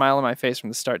 I had a smile on my face from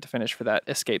the start to finish for that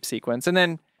escape sequence. And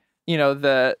then,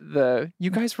 the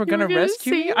you guys were going to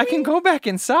rescue me? I can go back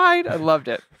inside. I loved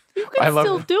it. You can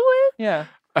still do it. Yeah.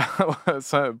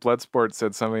 Bloodsport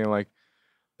said something like,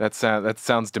 that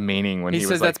sounds demeaning when he says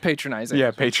was that's patronizing.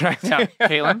 Yeah, patronizing. Yeah.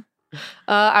 Caitlin?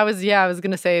 I was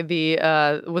gonna say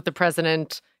with the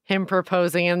president, him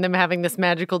proposing and them having this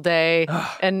magical day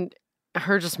and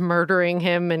her just murdering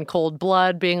him in cold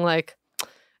blood, being like,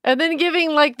 and then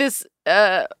giving like this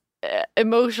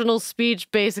emotional speech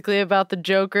basically about the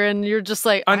Joker, and you're just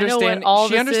like, I know what all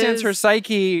she this understands is. her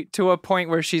psyche to a point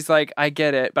where she's like, I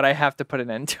get it, but I have to put an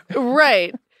end to it.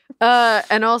 Right.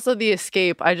 And also the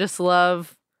escape. I just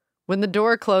love when the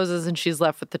door closes and she's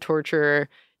left with the torturer.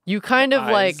 You kind of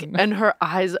like, and her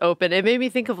eyes open. It made me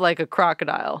think of like a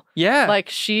crocodile. Yeah. Like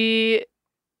this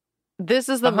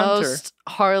is the most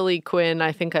Harley Quinn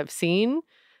I think I've seen,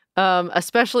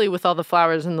 especially with all the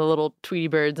flowers and the little Tweety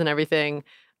birds and everything.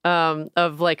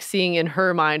 of like seeing in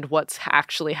her mind what's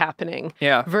actually happening.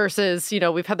 Yeah. Versus,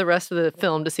 we've had the rest of the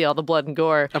film to see all the blood and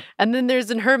gore. And then there's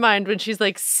in her mind when she's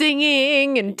like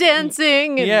singing and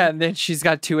dancing. And... Yeah, and then she's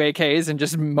got 2 AKs and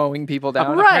just mowing people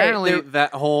down. Right. Apparently,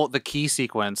 the key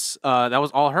sequence, that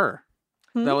was all her.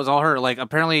 That was all her. Like,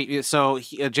 apparently, so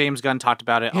James Gunn talked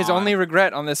about it. His only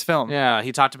regret on this film. Yeah,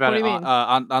 he talked about What it do you mean?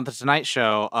 on the Tonight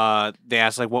Show. They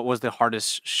asked, like, what was the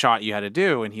hardest shot you had to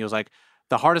do? And he was like,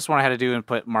 the hardest one I had to do and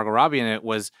put Margot Robbie in it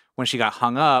was when she got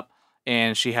hung up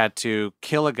and she had to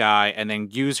kill a guy and then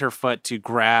use her foot to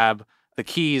grab the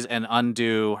keys and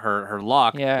undo her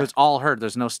lock. Yeah. It was all her.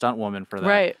 There's no stunt woman for that.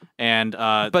 Right. And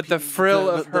But the frill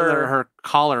of her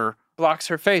collar blocks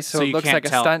her face, so it you looks can't like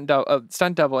tell. a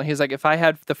stunt double. And he's like, if I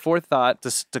had the forethought,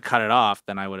 to cut it off,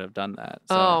 then I would have done that.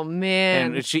 So. Oh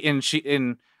man.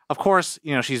 And of course,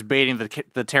 she's baiting the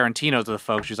Tarantinos of the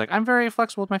folks. She's like, I'm very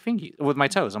flexible with my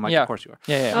toes. I'm like, Yeah. of course you are.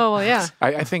 yeah. Oh well, yeah.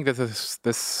 I think that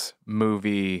this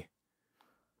movie,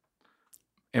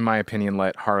 in my opinion,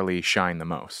 let Harley shine the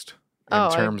most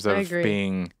in terms I of agree.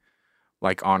 being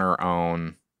like on her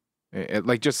own,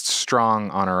 like just strong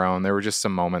on her own. There were just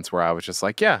some moments where I was just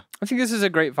like, yeah, I think this is a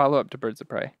great follow up to Birds of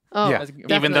Prey. Oh, Yeah.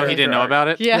 Even though he didn't know about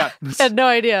it. Yeah. Had no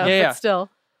idea. Yeah, yeah. But still.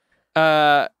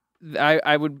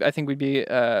 I think we'd be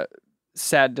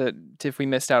sad to if we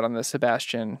missed out on the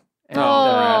Sebastian and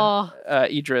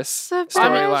Idris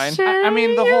storyline. I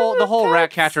mean, the whole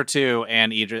Ratcatcher 2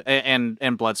 and Idris and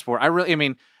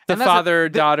Bloodsport. The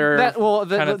father-daughter kind of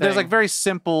there's thing. like very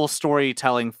simple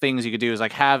storytelling things you could do is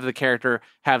like have the character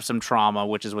have some trauma,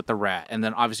 which is with the rat, and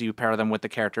then obviously you pair them with the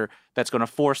character that's going to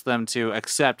force them to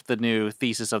accept the new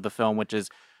thesis of the film, which is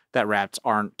that rats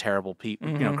aren't terrible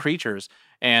creatures,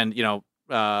 and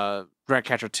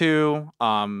Ratcatcher 2,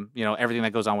 everything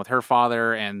that goes on with her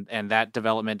father and that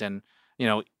development, and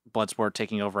Bloodsport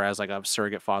taking over as like a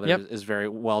surrogate father is very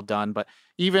well done. But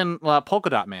even Polka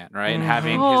Dot Man, right, and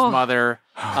having his mother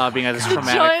being this The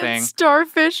traumatic giant thing,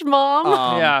 starfish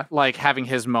mom. like having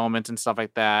his moments and stuff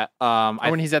like that.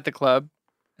 when he's at the club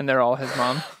and they're all his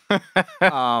mom.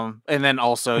 And then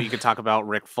also you could talk about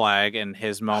Rick Flag and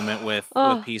his moment with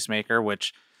Peacemaker,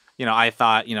 which. I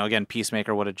thought, again,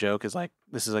 Peacemaker, what a joke, is like,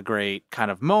 this is a great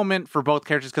kind of moment for both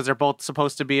characters because they're both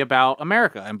supposed to be about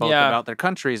America and both about their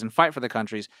countries and fight for their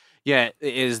countries. Yet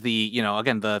it is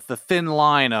again, the thin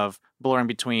line of blurring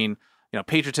between,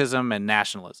 patriotism and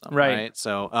nationalism. Right.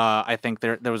 So I think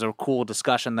there was a cool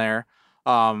discussion there.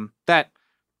 That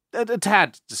a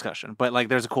tad discussion, but like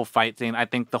there's a cool fight scene. I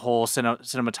think the whole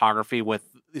cinematography with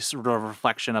this sort of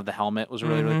reflection of the helmet was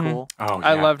really, really cool. Oh, yeah.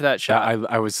 I loved that shot.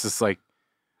 I was just like,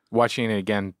 watching it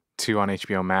again too on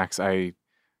HBO Max,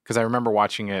 because I remember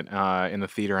watching it in the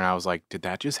theater and I was like, did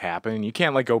that just happen? You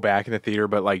can't like go back in the theater,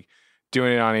 but like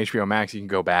doing it on HBO Max, you can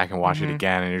go back and watch it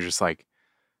again, and you're just like,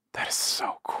 that is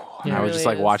so cool. And I was just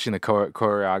like watching the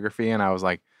choreography, and I was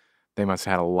like, they must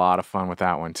have had a lot of fun with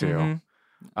that one too.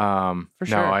 For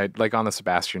sure. No, I like on the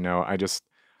Sebastian note,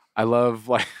 I love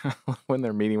like when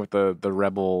they're meeting with the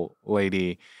rebel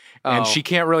lady, and she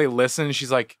can't really listen.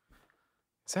 She's like,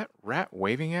 is that rat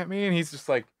waving at me? And he's just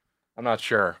like, I'm not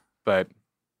sure, but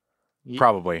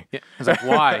probably. Yeah. He's like,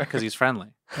 why? Because he's friendly.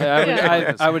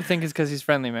 Yeah, I would think it's because he's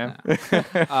friendly, man.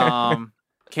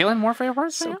 Kaylin, more favorite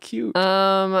parts? So cute.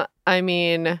 I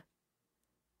mean,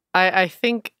 I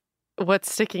think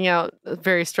what's sticking out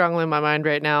very strongly in my mind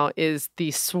right now is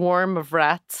the swarm of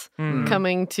rats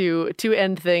coming to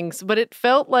end things. But it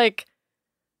felt like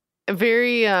a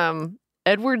very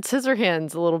Edward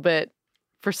Scissorhands a little bit.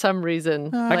 For some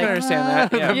reason, I can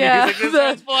understand that. Yeah,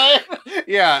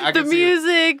 The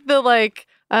music, the like,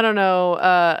 I don't know.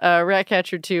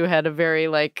 Ratcatcher 2 had a very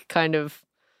like kind of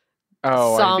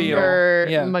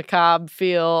somber, macabre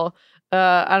feel.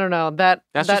 I don't know that's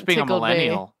that just being a tickled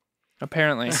millennial. Me.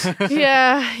 Apparently,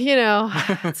 yeah,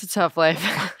 it's a tough life.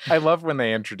 I love when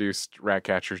they introduced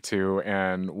Ratcatcher 2,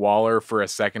 and Waller for a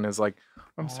second is like,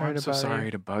 I'm sorry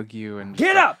to bug you. And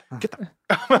get up.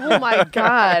 Oh my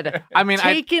god! I mean,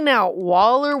 taking out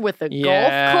Waller with a golf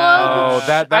club. Oh,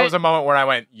 that was a moment where I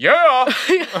went, yeah.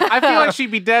 I feel like she'd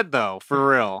be dead though,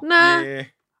 for real. Nah. Yeah.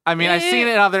 I mean, I've seen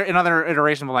it in other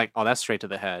iterations. I'm like, oh, that's straight to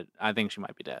the head. I think she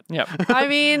might be dead. Yep. I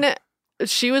mean,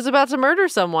 she was about to murder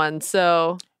someone,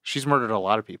 so she's murdered a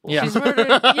lot of people. Yeah. she's murdered.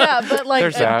 Yeah, but like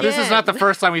There's that. This is not the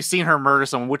first time we've seen her murder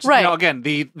someone, which, again,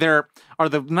 there are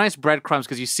the nice breadcrumbs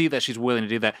because you see that she's willing to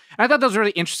do that. And I thought that was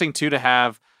really interesting, too, to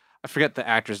have, I forget the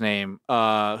actor's name,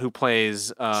 who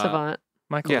plays... Savant.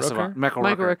 Michael Rooker? Savant. Michael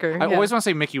Rooker. I always want to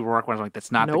say Mickey Rourke when I was like,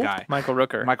 that's not the guy. Michael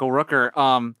Rooker. Michael Rooker.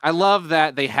 I love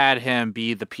that they had him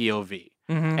be the POV.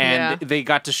 And they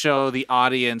got to show the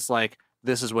audience, like,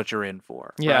 this is what you're in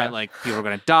for. Yeah. Right? Like people are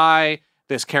gonna die.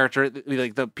 This character,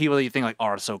 like the people that you think like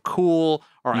are so cool,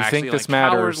 or You actually think this like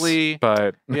matters, cowardly.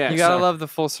 but Yeah, You gotta so- love the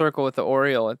full circle with the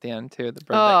Oriole at the end too. The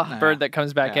bird, Oh. bird that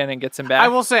comes back Yeah. in and gets him back. I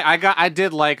will say I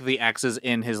did like the X's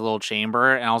in his little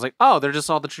chamber, and I was like, oh, they're just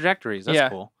all the trajectories. That's Yeah.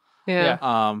 cool. Yeah.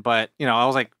 But I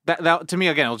was like that to me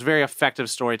again, it was very effective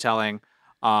storytelling.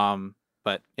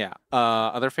 But yeah.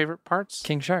 Other favorite parts?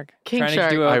 King Shark King trying Shark.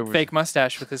 to do I a was- fake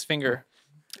mustache with his finger,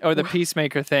 or the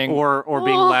Peacemaker thing. Or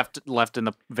being Oh. left in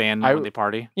the van I- when they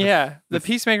party. Yeah, the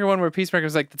Peacemaker one where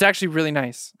Peacemaker's like, "That's actually really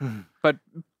nice," but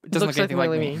it doesn't Looks look anything like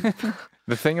really me. mean.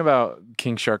 the thing about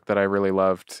King Shark that I really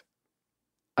loved,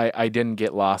 I didn't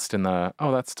get lost in the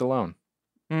that's Stallone.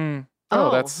 Mm.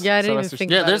 That's yeah. I didn't even Sylvester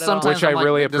think Yeah, about there's it at all. sometimes which I I'm like,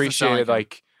 really it doesn't sound appreciated.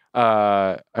 like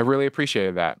I really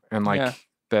appreciated that, and Yeah.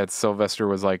 that Sylvester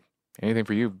was like, anything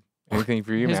for you, His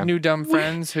man. new dumb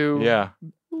friends who Yeah,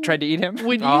 tried to eat him.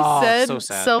 When you Oh, said so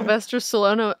sad. Sylvester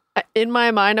Stallone, in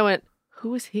my mind, I went,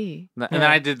 "Who is he?" And then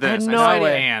I did I had this. no said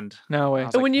idea. hand. No way. I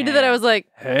was like, when you did that, I was like,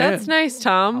 "That's Hand. nice,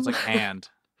 Tom." I was like hand.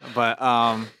 But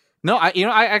no,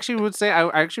 I actually would say I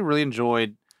actually really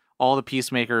enjoyed all the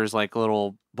Peacemakers like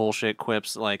little bullshit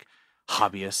quips like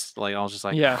hobbyists. Like I was just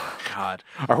like, Yeah. God.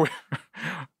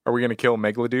 are we gonna kill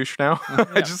Megalodouche now?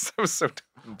 I was so.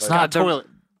 It's not a the- toilet.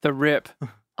 The rip.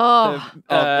 oh,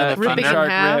 The, and the ripping thunder. in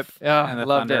half. rip. Yeah, And the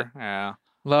loved thunder. it. Yeah.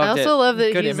 Loved I also love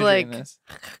that Good he's imagery in like this.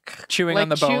 chewing on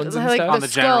the bones and like stuff. the On the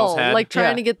general's skull, head. like trying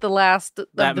Yeah. to get the last of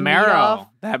That the meat off. marrow,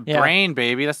 that Yeah. brain,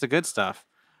 baby. That's the good stuff.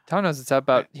 Tom knows it's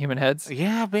about human heads.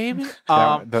 Yeah, baby.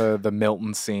 The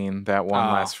Milton scene, that one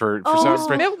Oh. last for Oh, some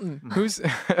reason. Milton. Who's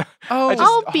Oh, I just,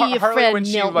 I'll be your Harley, friend, when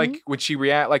she Milton. when she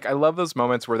react, like I love those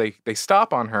moments where they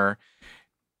stop on her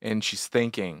and she's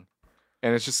thinking,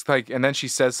 and it's just like, and then she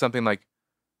says something like,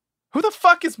 "Who the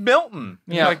fuck is Milton?"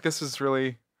 And Yeah. like this is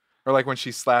really, or like when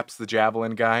she slaps the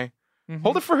javelin guy. Mhm.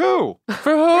 Hold it for who?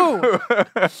 For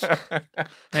who?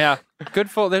 Yeah, good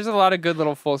full. There's a lot of good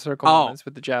little full circle Oh, moments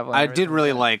with the javelin. I and did everything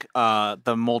really like like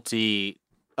the multi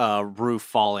roof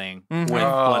falling Mhm. with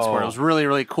Bloodsport. It was really,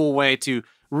 really cool way to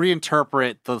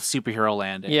reinterpret the superhero that.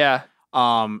 landing. Yeah,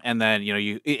 And then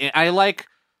I like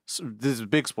this is a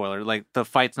big spoiler. Like the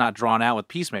fight's not drawn out with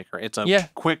Peacemaker. It's a Yeah.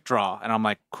 quick draw, and I'm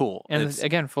like, cool. and It's-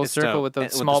 again, full it's circle dope. with the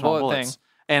With small bullet bullets. thing.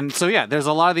 And so yeah, there's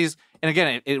a lot of these, and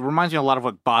again, it reminds me a lot of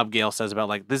what Bob Gale says about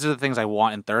like these are the things I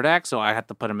want in third act, so I had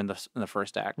to put them in the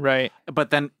first act. Right. But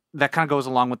then that kind of goes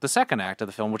along with the second act of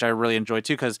the film, which I really enjoyed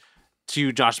too, because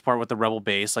to Josh's part with the rebel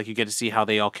base, like you get to see how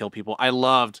they all kill people. I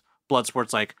loved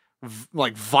Bloodsport's like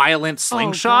violent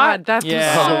slingshot. Oh, God, that's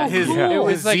Yeah. so his cool. It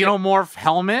was his like a- xenomorph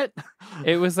helmet.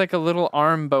 It was like a little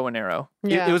arm bow and arrow.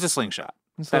 Yeah. It was a slingshot.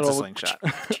 It's That's a little-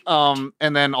 slingshot.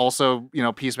 And then also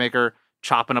Peacemaker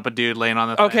chopping up a dude laying on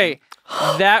the Okay,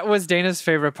 that was Dana's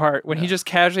favorite part when he just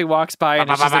casually walks by and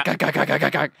it's just like, "Gah, gah, gah, gah,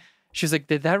 gah." She's like,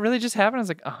 "Did that really just happen?" I was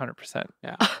like, 100%.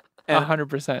 Yeah.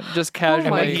 100%. Just my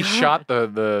casually. When he God. shot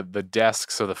the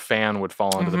desk so the fan would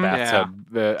fall into the Mhm.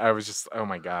 bathtub. I was just, oh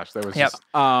my gosh, that was Yep. just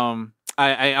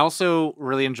I also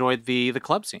really enjoyed the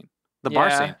club scene, the bar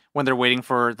Yeah. scene when they're waiting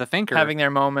for the thinker. having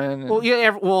their moment. Well,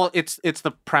 yeah. It's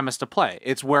the premise to play.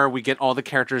 It's where we get all the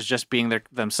characters just being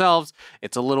themselves.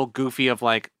 It's a little goofy of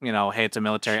like, hey, it's a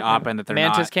military op and that they're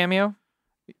Mantis not. cameo.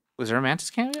 Was there a Mantis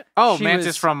cameo? Oh, She Mantis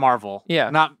was- from Marvel. Yeah.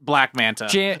 Not Black Manta.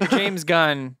 James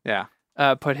Gunn yeah.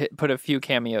 put a few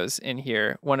cameos in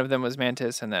here. One of them was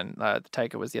Mantis, and then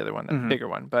Taika was the other one, the Mhm. bigger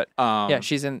one. But Yeah.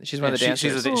 she's one of the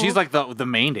dancers. She's like the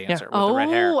main dancer with Oh, the red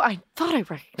hair. I thought I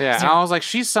recognized Yeah, and her. I was like,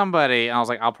 she's somebody. And I was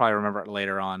like, I'll probably remember it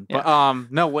later on. But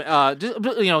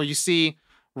you see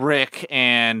Rick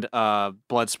and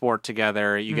Bloodsport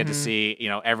together. You get to Mhm. see,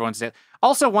 everyone's.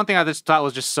 Also, one thing I just thought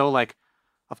was just so like,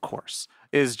 of course,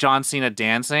 is John Cena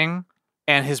dancing,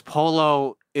 and his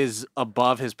polo is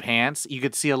above his pants. You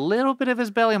could see a little bit of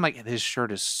his belly. I'm like, his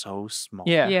shirt is so small.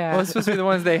 Yeah. Yeah. Well, it's supposed to be the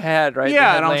ones they had, right? They Yeah,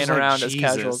 had and I'm laying just like, around as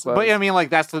casual Jesus. clothes. But yeah, I mean, like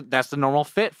that's the normal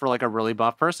fit for like a really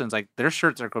buff person. It's like their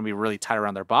shirts are going to be really tight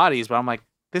around their bodies, but I'm like,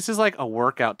 this is like a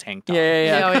workout tank top.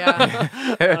 Yeah. Oh,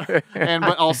 yeah. And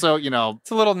but also,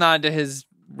 It's a little nod to his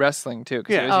wrestling too,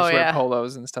 because Yeah. he always used to Oh, wear yeah.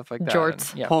 polos and stuff like that.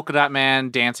 Jorts. And, yeah. Polka Dot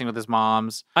Man dancing with his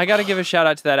moms. I got to give a shout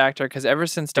out to that actor because ever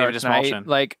since Dark David Knight, Smolchen.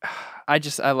 like,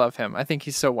 I love him. I think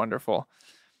he's so wonderful.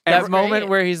 Every- That moment Great.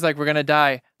 where he's like, "We're gonna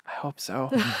die." I hope so.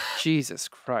 Jesus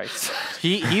Christ.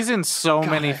 He's in so God,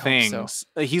 many I hope things.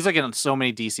 He's like in so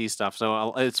many DC stuff.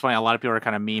 So it's funny. A lot of people are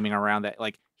kind of memeing around that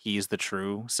like he's the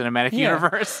true cinematic Yeah.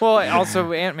 universe. Well,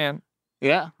 also Ant-Man.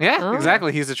 Yeah, Oh.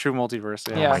 exactly. He's the true multiverse.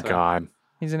 Yeah. oh my so- god.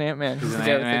 He's an Ant-Man. He's He's an the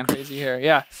guy with Ant-Man. the crazy hair.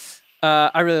 Yeah.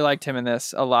 I really liked him in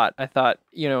this a lot. I thought,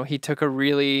 he took a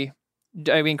really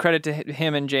I mean, credit to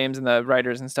him and James and the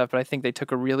writers and stuff, but I think they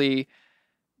took a really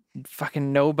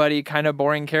fucking nobody kind of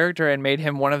boring character and made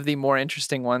him one of the more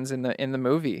interesting ones in the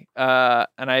movie.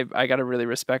 And I got to really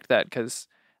respect that because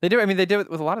they do. I mean, they did it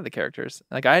with a lot of the characters.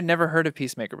 Like I had never heard of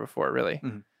Peacemaker before, really.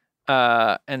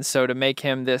 Mm-hmm. And so to make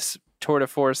him this tour de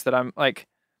force that I'm like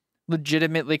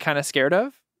legitimately kind of scared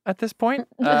of at this point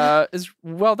is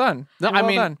well done. No, I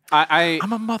mean, done.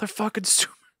 I'm a motherfucking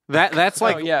super. That's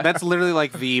like that's literally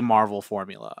like the Marvel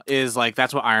formula. Is like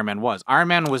that's what Iron Man was. Iron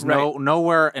Man was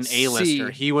nowhere an A-lister.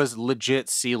 He was legit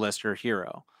C-lister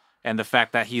hero. And the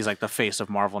fact that he's like the face of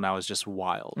Marvel now is just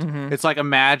wild. Mm-hmm. It's like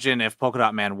imagine if Polka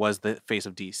Dot Man was the face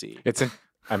of DC.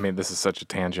 I mean, this is such a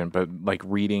tangent, but like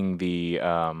reading the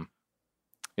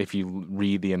if you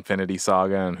read the Infinity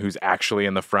Saga and who's actually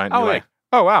in the front, you're like,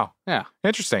 oh, wow. Yeah.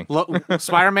 Interesting.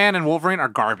 Spider-Man and Wolverine are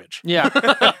garbage. Yeah.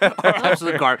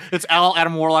 Absolute garbage. It's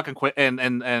Adam Warlock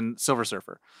and Silver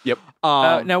Surfer. Yep.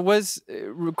 Now,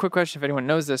 quick question if anyone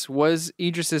knows this, was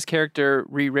Idris's character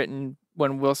rewritten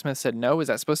when Will Smith said no? Was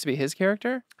that supposed to be his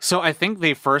character? So I think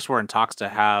they first were in talks to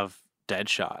have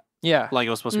Deadshot. Yeah. Like it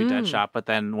was supposed to be Deadshot, but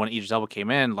then when Idris Elba came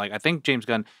in, like I think James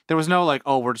Gunn, there was no like,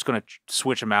 oh, we're just going to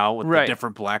switch him out with a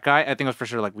different black guy. I think it was for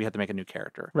sure like we had to make a new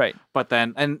character. Right. But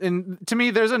then, and to me,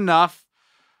 there's enough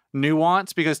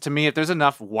nuance because to me, if there's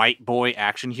enough white boy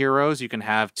action heroes, you can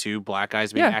have two black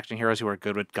guys being action heroes who are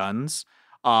good with guns.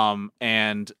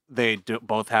 And they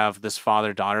both have this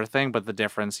father-daughter thing, but the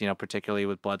difference, particularly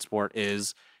with Bloodsport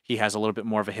is he has a little bit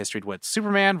more of a history with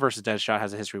Superman versus Deadshot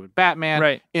has a history with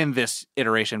Batman in this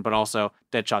iteration, but also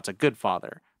Deadshot's a good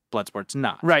father. Bloodsport's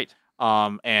not. Right.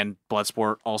 And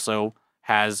Bloodsport also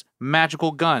has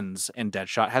magical guns and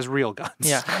Deadshot has real guns.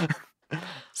 Yeah.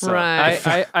 So,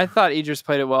 right. I thought Idris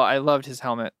played it well. I loved his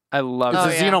helmet. I loved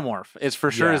it. It's a xenomorph. It's for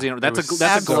sure a xenomorph. That's a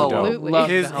absolutely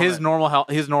his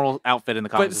normal outfit in the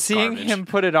comics. But seeing him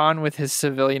put it on with his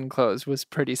civilian clothes was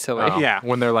pretty silly. Yeah.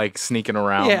 When they're like sneaking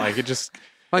around, like it just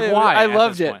like why? I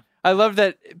loved it. I loved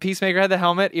that Peacemaker had the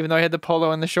helmet, even though he had the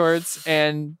polo and the shorts,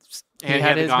 and he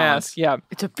had his mask. Yeah,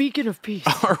 it's a beacon of peace.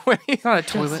 Or when not a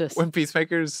toilet. When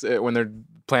Peacemakers, when they're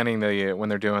planning when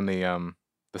they're doing the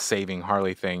saving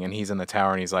Harley thing, and he's in the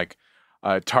tower, and he's like,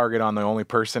 target on the only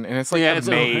person, and it's like it's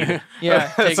maid.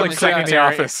 It's like second in the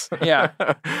office. Yeah.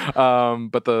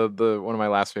 But the one of my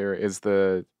last favorite is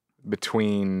the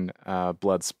between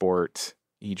Bloodsport,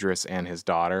 Idris, and his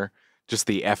daughter. Just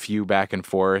the FU back and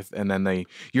forth, and then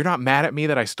you're not mad at me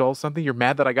that I stole something. You're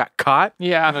mad that I got caught.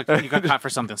 Yeah, you got caught for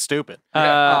something stupid.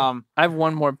 I have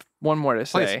one more to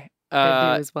say.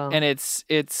 I do as well. And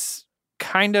it's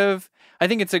kind of, I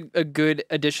think it's a good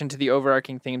addition to the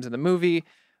overarching themes of the movie.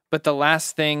 But the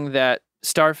last thing that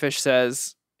Starfish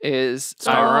says is,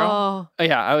 Oh.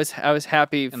 Yeah, I was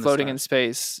happy floating in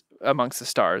space amongst the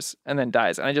stars, and then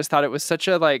dies. And I just thought it was such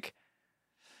a like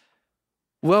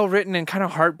well written and kind of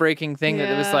heartbreaking thing that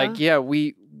it was like,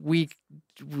 we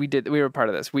were part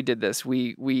of this. We did this.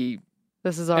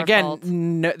 This is our fault.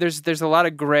 No, there's a lot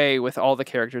of gray with all the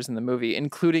characters in the movie,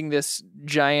 including this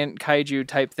giant kaiju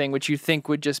type thing, which you think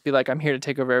would just be like, I'm here to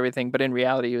take over everything. But in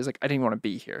reality, it was like, I didn't want to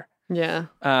be here. Yeah.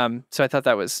 So I thought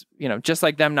that was, just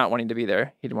like them not wanting to be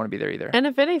there. He didn't want to be there either. And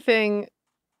if anything,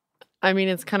 I mean,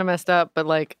 it's kind of messed up, but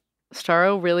like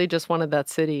Starro really just wanted that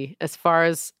city. As far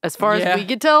as we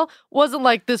could tell, wasn't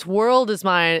like this world is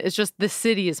mine. It's just this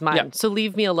city is mine. Yeah. So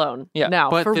leave me alone. Yeah. Now,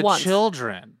 but for the once.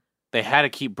 children, they had to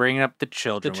keep bringing up the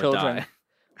children. Would die.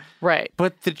 Right.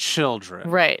 But the children.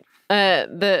 Right.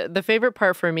 The favorite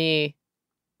part for me,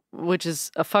 which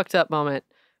is a fucked up moment,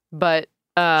 but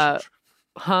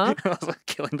Huh? I was like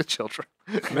killing the children.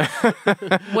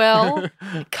 Well,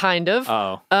 kind of.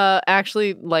 Oh.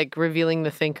 Actually, like revealing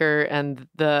the thinker and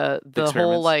the whole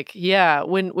experiments. like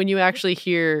when you actually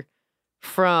hear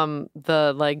from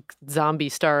the like zombie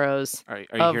Starros. Are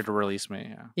you here to release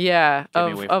me? Yeah. Get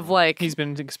me away from Of him. like He's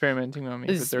been experimenting on me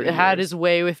for 30 had years. his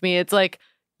way with me. It's like,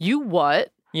 you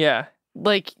what? Yeah.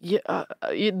 Like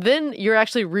then you're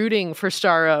actually rooting for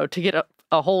Starro to get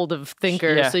a hold of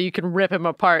Thinker so you can rip him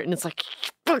apart, and it's like,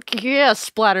 fuck yeah,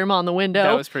 splatter him on the window.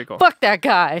 That was pretty cool. Fuck that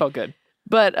guy. Felt good.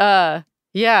 But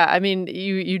yeah, I mean,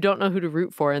 you don't know who to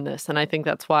root for in this, and I think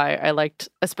that's why I liked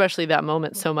especially that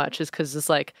moment so much, is because it's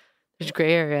like there's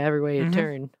gray area every way you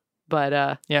turn.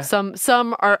 But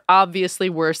some are obviously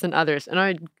worse than others,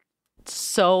 and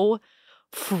so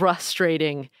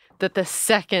frustrating that the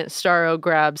second Starro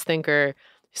grabs Thinker,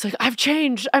 he's like, I've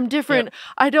changed. I'm different.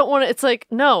 I don't want to. It's like,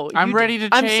 no. I'm ready to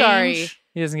change. I'm sorry.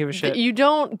 He doesn't give a shit. You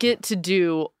don't get to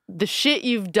do the shit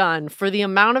you've done for the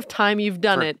amount of time you've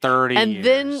done For it 30 and years.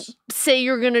 then say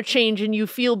you're going to change and you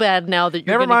feel bad now that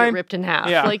you're Never going to get mind. ripped in half.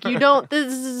 Yeah. Like you don't,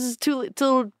 this is too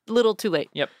little too late.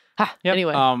 Yep. Ha, Yep.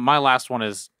 Anyway. My last one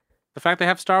is the fact they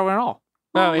have Star Wars and all.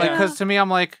 Oh, yeah. Because to me, I'm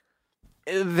like,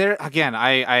 there again.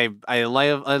 I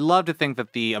love to think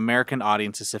that the American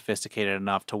audience is sophisticated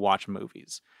enough to watch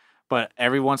movies, but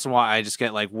every once in a while, I just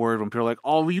get like worried when people are like,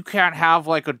 "Oh, you can't have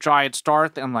like a giant star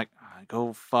thing." I'm like,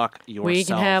 go fuck yourself. We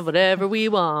can have whatever we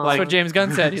want. That's what James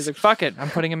Gunn said. He's like, fuck it. I'm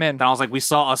putting him in. And I was like, we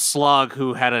saw a slug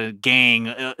who had a gang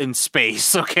in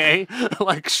space, okay?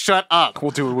 Like, shut up.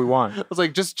 We'll do what we want. I was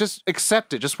like, just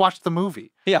accept it. Just watch the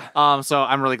movie. Yeah. So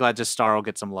I'm really glad just Starro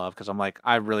gets some love because I'm like,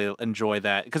 I really enjoy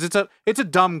that because it's a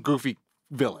dumb, goofy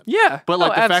villain. Yeah. But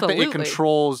like the fact that absolutely. it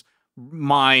controls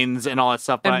minds and all that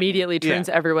stuff. But Immediately turns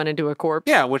everyone into a corpse.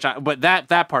 Yeah, but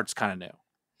that part's kind of new.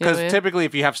 Because Yeah, man. typically,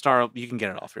 if you have Starro, you can get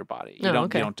it off your body. You Oh,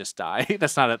 okay. you don't just die.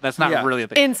 That's not really a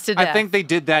thing. Instant death. I think they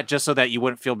did that just so that you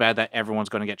wouldn't feel bad that everyone's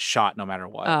going to get shot no matter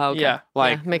what. Oh, okay. Yeah.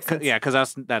 Like, makes sense. Yeah,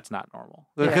 because that's not normal.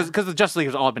 Yeah. Because the Justice League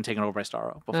has all been taken over by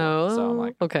Starro before. Oh, So I'm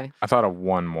like, okay. I thought of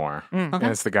one more. Mm. And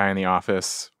it's the guy in the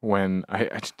office when I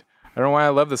don't know why I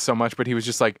love this so much, but he was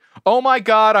just like, "Oh my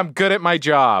God, I'm good at my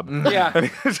job." Yeah.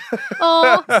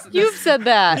 Oh, you've said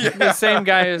that. The same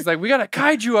guy is like, we got a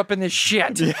kaiju up in this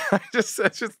shit. Yeah, I just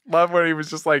love when he was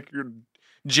just like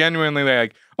genuinely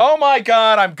like, "Oh my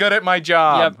God, I'm good at my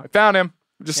job." Yep. I found him.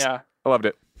 Yeah. I loved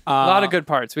it. A lot of good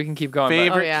parts. We can keep going. but-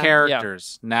 favorite Oh, yeah.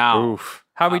 characters. Now, Oof.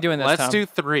 How are we doing this, let's Tom? do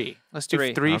three. Let's do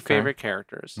Three. three Okay. favorite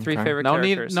characters. Three Okay. favorite No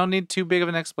characters. need too big of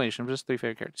an explanation. Just three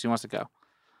favorite characters. Who wants to go?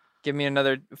 Give me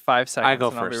another 5 seconds I go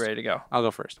and I'll be first. ready to go. I'll go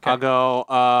first. Okay. I'll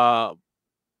go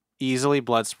easily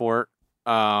Bloodsport,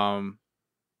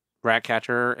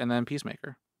 Ratcatcher, and then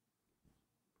Peacemaker.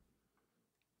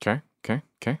 Okay.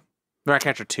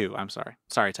 Ratcatcher 2, I'm sorry.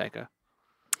 Sorry, Taika.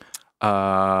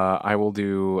 I will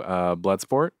do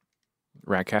Bloodsport,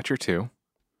 Ratcatcher 2.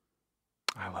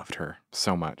 I loved her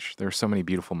so much. There were so many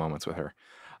beautiful moments with her.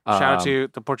 Shout out to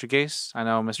the Portuguese. I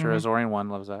know Mr. Mhm. Azorian one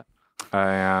loves that.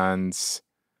 And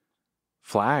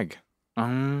Flag.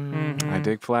 Mhm. I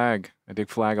dig Flag. I dig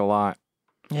Flag a lot.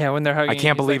 Yeah, when they're hugging, I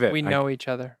can't he's believe like, it. We know each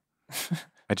other.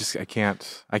 I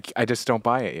can't. I just don't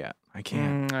buy it yet. I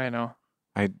can't. I know.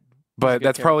 But good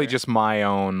that's probably character. just my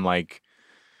own like.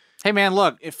 Hey man,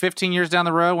 look! If 15 years down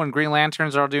the road, when Green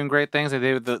Lanterns are all doing great things, they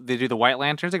do the White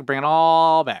Lanterns, they can bring it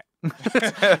all back.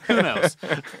 Who knows?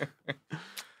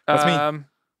 That's me.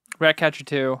 Ratcatcher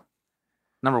 2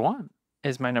 Number one.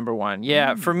 is my number one.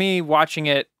 Yeah, for me, watching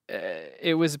it,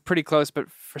 it was pretty close, but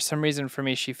for some reason, for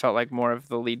me, she felt like more of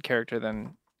the lead character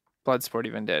than Bloodsport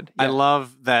even did. I Yeah.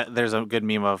 love that. There's a good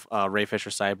meme of Ray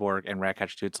Fisher Cyborg and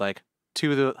Ratcatcher 2. It's like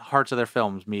two of the hearts of their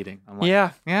films meeting. I'm like,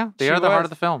 Yeah, they she are the heart was. of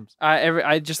the films.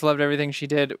 I just loved everything she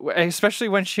did, especially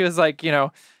when she was like,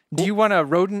 do you want a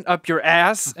rodent up your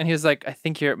ass? And he was like, I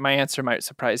think my answer might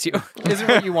surprise you. Isn't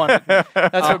what you wanted.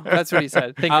 That's what he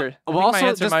said. I think Well, my also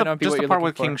answer just might not be just what the you're part looking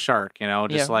with for. King Shark,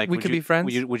 just Yeah, like we could be friends.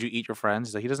 Would you eat your friends?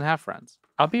 He's like, he doesn't have friends.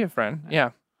 I'll be a friend. Yeah.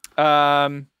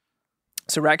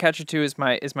 So Ratcatcher 2 is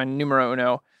my numero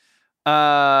uno.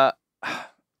 I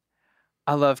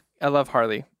love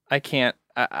Harley. I can't.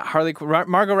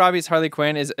 Margot Robbie's Harley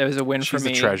Quinn is a win She's for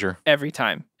me. a treasure. Every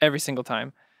time, every single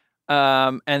time.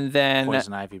 And then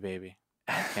Poison Ivy, baby.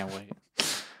 Can't wait.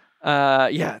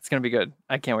 yeah, it's gonna be good.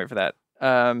 I can't wait for that.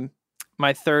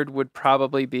 My third would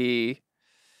probably be.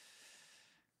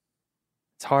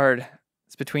 It's hard.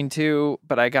 It's between two,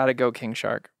 but I gotta go King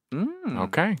Shark.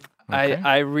 Okay.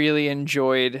 I really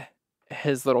enjoyed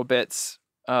his little bits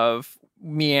of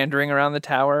meandering around the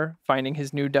tower, finding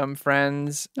his new dumb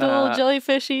friends. The little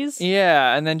jellyfishies.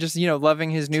 Yeah, and then just, loving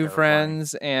his new Terrifying.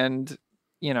 friends and,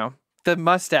 the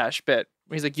mustache bit.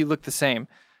 He's like, you look the same. And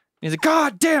he's like,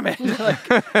 God damn it. Like,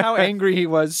 how angry he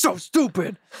was. So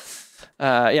stupid.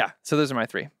 Yeah, so those are my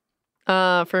three.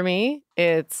 For me,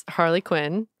 it's Harley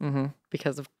Quinn Mm-hmm.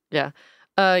 because of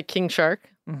King Shark,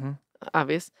 Mm-hmm.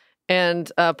 obvious,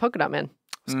 and Polka Dot Man.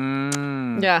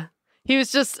 Mm. Yeah, he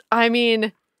was just. I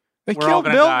mean, They We're all killed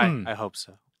gonna Milton. die. I hope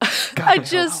so. I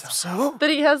just So that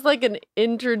he has like an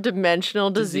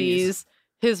interdimensional disease.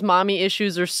 His mommy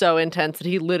issues are so intense that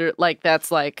he literally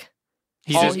that's like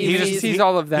he all just he he needs- just sees he,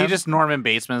 all of them. he just Norman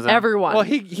Batesman's them. everyone. Well,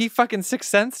 he fucking sixth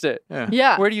sensed it.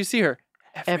 yeah, Where do you see her?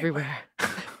 everywhere.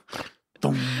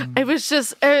 Dum. It was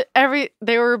just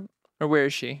they were Or where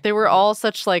is she? all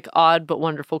such like odd but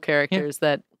wonderful characters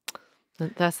that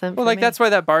That's them. Well, for like me. that's why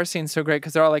that bar scene's so great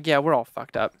because they're all like, yeah, we're all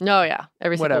fucked up. No, yeah,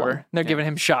 every single Whatever. one. They're giving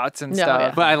him shots and No, stuff.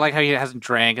 yeah. But I like how he hasn't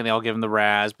drank and they all give him the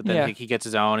Raz, but then Yeah. he gets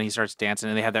his own and he starts dancing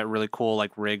and they have that really cool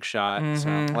like rig shot.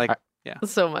 Mhm. So like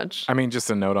So much. I mean, just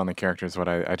a note on the characters.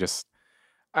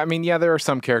 I mean, yeah, there are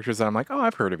some characters that I'm like, oh,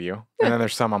 I've heard of you, and then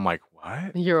there's some I'm like,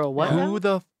 what? You're a what? Who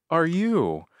the are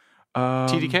you?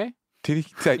 TDK?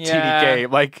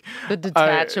 TDK, like The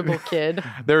detachable kid.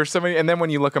 there are so many, and then when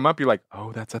you look them up, you're like,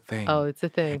 oh, that's a thing. Oh, it's a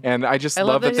thing. And I just I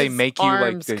love that they his make you like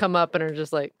arms come up and are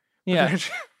just like, Yeah.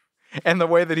 and the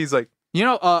way that he's like, You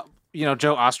know,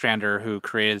 Joe Ostrander, who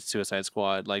created Suicide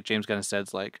Squad, like James Gunn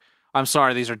said's like, I'm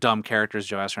sorry, these are dumb characters,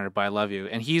 Joe Ostrander, but I love you.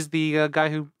 And he's the guy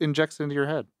who injects into your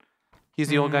head. He's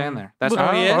the old guy in there. That's Oh,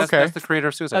 how he is? That's the creator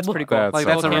of Suicide That's Squad. pretty cool. That's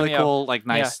That's so a really cameo. cool, like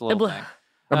nice little thing.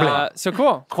 So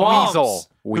cool. Qualms. Weasel.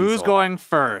 Who's going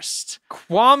first?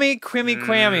 Quammy Quimmy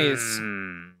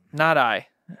Quammies. Not I.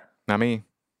 not me.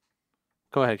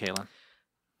 Go ahead, Caitlin.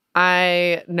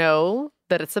 I know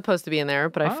that it's supposed to be in there,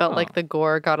 but I felt Oh. like the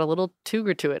gore got a little too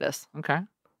gratuitous. Okay.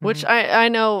 Which I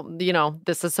know,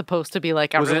 this is supposed to be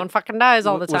like Was it- everyone fucking dies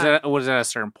all the time. Was it at a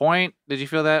certain point? Did you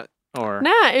feel that? Or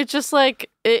Nah, it's just like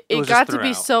it was got just to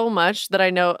be throughout. so much that I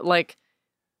know like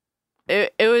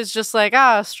it was just like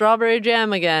strawberry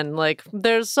jam again. Like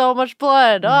there's so much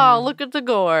blood. Oh, look at the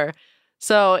gore.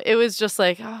 So it was just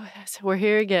like, oh, yes, we're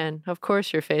here again. Of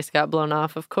course your face got blown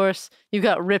off. Of course you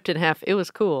got ripped in half. It was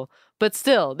cool. But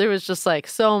still, there was just like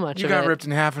so much You of got it. ripped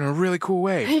in half in a really cool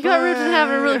way. He got ripped in half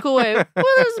in a really cool way. Well,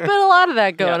 there's been a lot of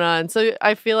that going on. So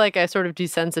I feel like I sort of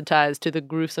desensitized to the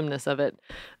gruesomeness of it,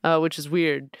 which is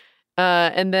weird.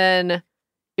 And then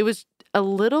it was a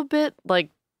little bit like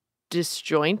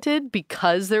disjointed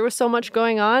because there was so much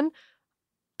going on.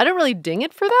 I don't really ding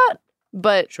it for that,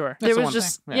 but Sure. there That's the was one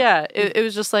just thing. Yeah. it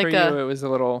was just like For you, it was a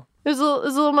little. it was a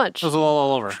little much. it was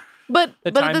all over. But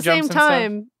The but time at the same jumps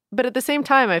and stuff?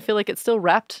 time, I feel like it still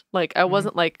wrapped. Like I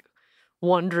wasn't like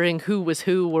wondering who was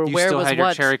who or You where still was had your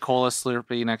what. cherry cola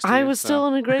Slurpee next to you. I was so. still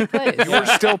in a great place. You were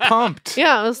still pumped.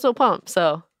 Yeah, I was still pumped.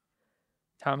 So,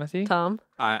 Timothy, Tom,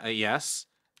 Yes.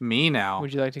 Me now.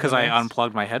 would you like to go Because I next?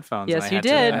 unplugged my headphones. Yes, and you I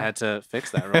did. had to fix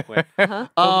that real quick. huh?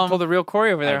 Pull the real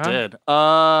Corey over there, I huh?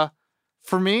 did.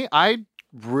 For me, I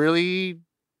really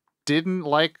didn't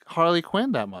like Harley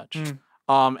Quinn that much.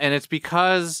 And it's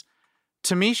because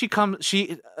to me she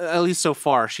at least so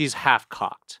far she's half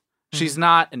cocked. She's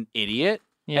not an idiot,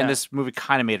 Yeah. and this movie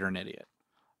kind of made her an idiot.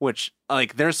 Which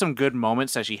like there's some good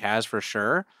moments that she has for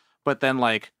sure, but then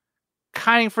like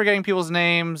kind of forgetting people's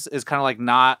names is kind of like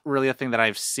not really a thing that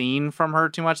I've seen from her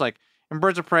too much. Like in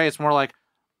Birds of Prey, it's more like,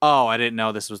 oh, I didn't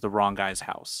know this was the wrong guy's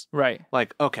house. Right.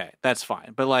 Like, okay, that's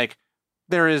fine. But like,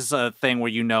 there is a thing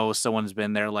where you know someone's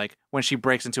been there. Like when she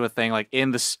breaks into a thing, like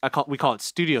in this, we call it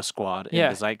Studio Squad in Yeah.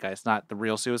 the zeitgeist, not the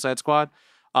real Suicide Squad.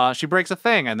 She breaks a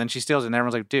thing and then she steals it, and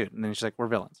everyone's like, dude. And then she's like, we're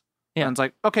villains. Yeah. And it's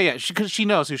like, okay, yeah, because she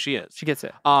knows who she is. She gets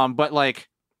it. But like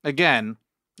again,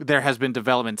 there has been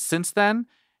development since then,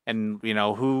 and you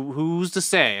know who's to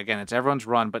say? Again, it's everyone's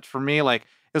run. But for me, like it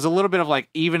was a little bit of like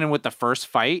even with the first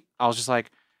fight, I was just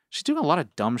like, she's doing a lot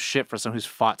of dumb shit for someone who's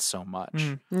fought so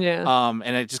much. Yeah.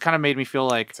 And it just kind of made me feel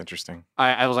like It's interesting.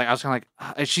 I was kind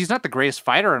of like she's not the greatest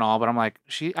fighter and all, but I'm like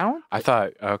I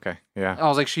thought, okay, yeah. I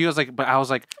was like, but I was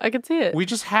like, I could see it. we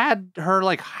just had her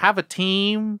like have a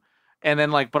team. And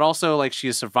then like, but also like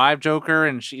she survived Joker,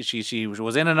 and she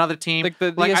was in another team. Like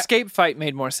the escape fight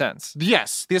made more sense.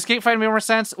 Yes, the escape fight made more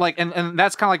sense. Like, and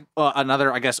that's kind of like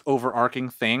another, I guess, overarching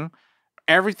thing.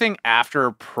 Everything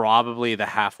after probably the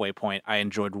halfway point, I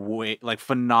enjoyed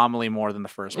phenomenally more than the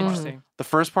first part. Interesting. The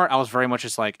first part, I was very much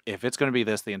just like, if it's going to be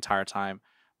this the entire time,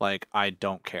 like I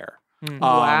don't care.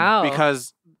 Wow.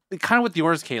 Because kind of with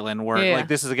yours, Caitlin, where Yeah. like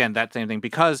this is again that same thing.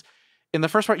 Because in the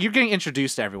first part, you're getting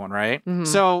introduced to everyone, right? Mhm.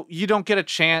 So you don't get a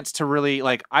chance to really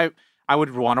like. I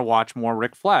would want to watch more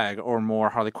Rick Flag or more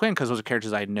Harley Quinn because those are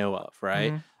characters I know of,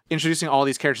 right? Mhm. Introducing all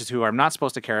these characters who I'm not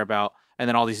supposed to care about, and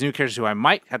then all these new characters who I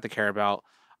might have to care about,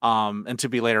 and to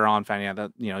be later on finding out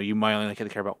that you might only have to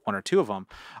care about one or two of them.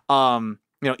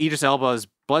 Idris Elba's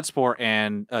Bloodsport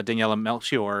and Daniela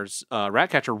Melchior's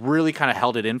Ratcatcher really kind of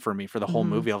held it in for me for the whole Mhm.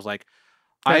 movie. I was like,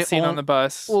 That scene on the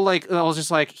bus. well, like I was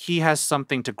just like, he has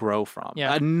something to grow from.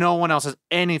 Yeah. No one else has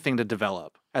anything to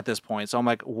develop at this point. So I'm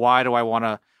like, why do I want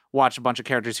to watch a bunch of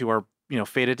characters who are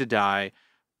fated to die,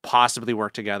 possibly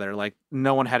work together? Like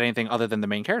no one had anything other than the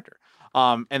main character.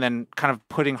 And then kind of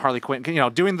putting Harley Quinn,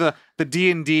 doing the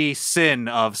D&D sin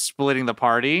of splitting the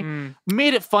party,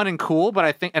 made it fun and cool. But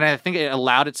I think it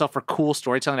allowed itself for cool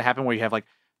storytelling to happen where you have like,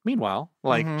 meanwhile,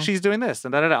 like she's doing this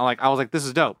and da-da-da. Like I was like, this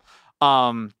is dope.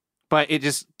 But it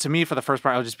just, to me, for the first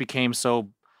part, it just became so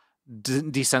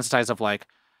desensitized of like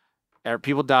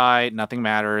people die, nothing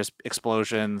matters,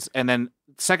 explosions, and then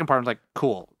second part, I'm like,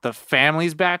 cool, the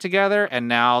family's back together, and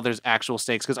now there's actual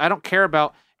stakes because I don't care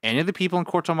about any of the people in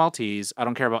Corto Maltese. I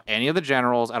don't care about any of the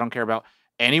generals. I don't care about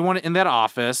anyone in that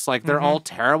office. Like they're all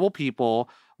terrible people.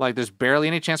 Like there's barely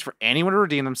any chance for anyone to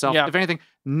redeem themselves. Yeah. If anything,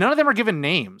 none of them are given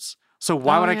names. So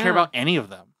why would I care about any of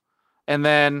them? And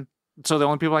then, so the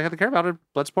only people I have to care about are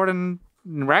Bloodsport and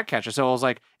Ratcatcher. So I was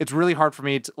like, it's really hard for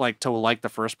me to like the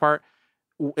first part.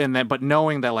 And then, but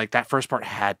knowing that like that first part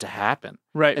had to happen,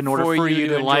 right, in order for you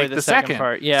to like the second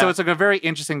part, yeah. So it's like a very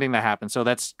interesting thing that happened. So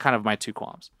that's kind of my two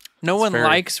qualms. No one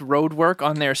likes road work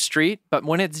on their street, but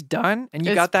when it's done and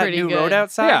you got that new road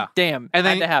outside, damn, and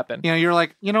then had to happen. You know, you're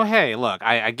like, hey, look,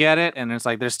 I get it, and it's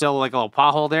like there's still like a little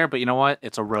pothole there, but you know what?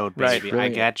 It's a road, baby. Really, I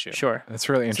get you. Sure, that's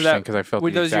really interesting because I felt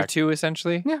were those your two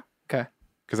essentially? Yeah. Okay.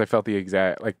 Because I felt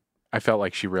I felt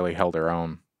like she really held her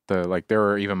own. There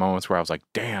were even moments where I was like,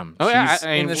 damn. Oh yeah,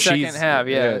 in the second half,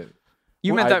 yeah.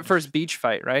 You meant that first beach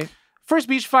fight, right? First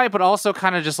beach fight, but also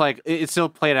kind of just like it still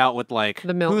played out with like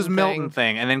the Milton who's Milton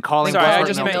thing, and then calling. Sorry, I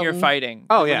just Milton. meant you're fighting.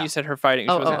 Oh when yeah, you said her fighting,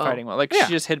 she wasn't fighting well. Like she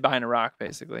just hid behind a rock,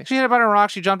 basically. She hid behind a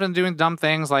rock. She jumped in doing dumb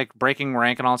things like breaking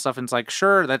rank and all that stuff. And it's like,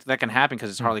 sure, that can happen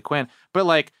because it's Harley Quinn, but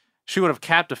like she would have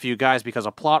capped a few guys because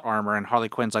of plot armor, and Harley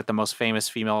Quinn's like the most famous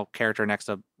female character next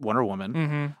to Wonder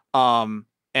Woman.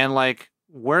 And like,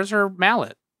 where's her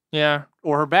mallet? Yeah.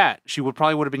 Or her bat. She would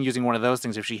have been using one of those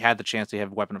things if she had the chance to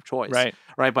have a weapon of choice. Right.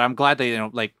 But I'm glad they,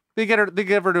 they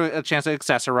give her a chance to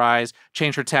accessorize,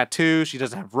 change her tattoo. She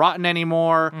doesn't have rotten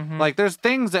anymore. Like there's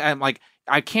things that I'm like,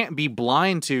 I can't be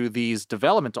blind to these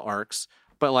developmental arcs,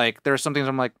 but like there are some things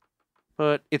I'm like,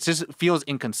 but it feels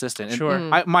inconsistent. And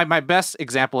sure. My best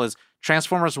example is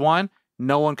Transformers 1,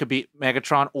 no one could beat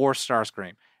Megatron or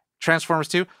Starscream. Transformers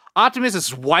 2, Optimus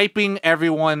is wiping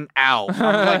everyone out.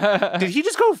 I'm like, did he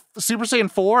just go Super Saiyan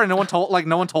 4 and no one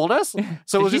told us?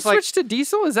 So it was just like switch to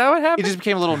Diesel. Is that what happened? It just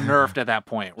became a little nerfed at that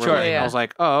point. Sure. I was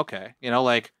like, oh okay,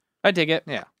 I dig it.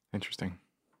 Yeah, interesting.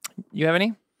 You have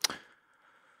any?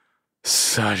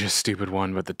 Such a stupid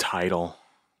one, but the title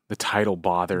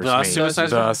bothers me.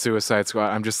 The Suicide Squad.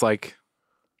 I'm just like,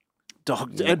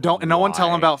 don't no one tell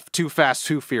him about Too Fast,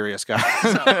 Too Furious, guys.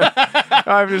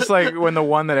 I'm just like when the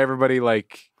one that everybody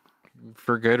like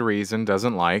for good reason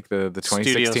doesn't like the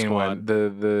 2016 one.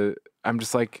 The I'm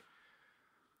just like,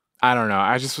 I don't know.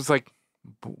 I just was like,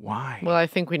 but why? Well, I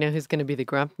think we know who's going to be the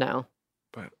grump now.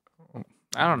 But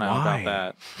I don't know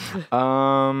about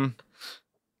that.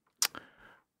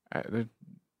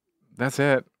 That's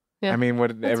it. Yeah, I mean,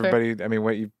 what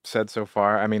you said so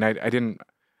far. I mean, I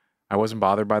wasn't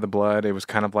bothered by the blood. It was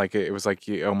kind of like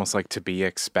almost like to be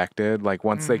expected. Like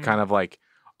once they kind of like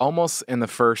almost in the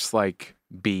first like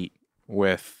beat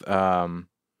with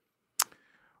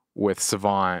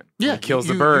Savant, he kills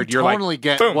the bird. You're totally like,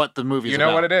 get boom, what the movie's you know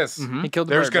about. what it is. He killed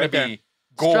the There's bird. gonna be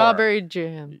gore. Strawberry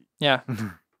jam. Yeah.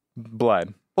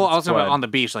 Blood. Well, I was talking about on the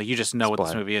beach, like you just know what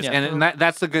this movie is, and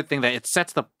that's the good thing that it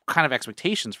sets the kind of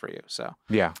expectations for you. So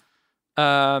yeah.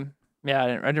 I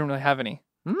didn't really have any.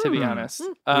 To be honest,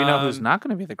 we know who's not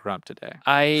going to be the grump today.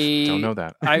 I don't know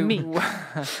that.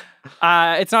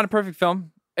 It's not a perfect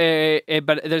film,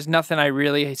 but there's nothing I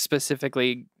really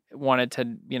specifically wanted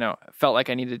to, felt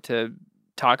like I needed to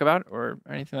talk about or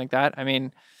anything like that. I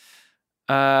mean,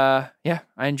 I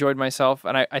enjoyed myself,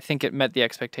 and I think it met the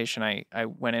expectation I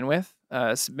went in with.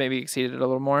 Maybe exceeded it a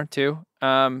little more too.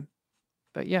 But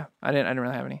yeah, I didn't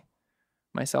really have any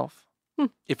myself.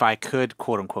 If I could,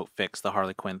 quote unquote, fix the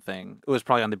Harley Quinn thing, it was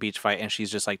probably on the beach fight, and she's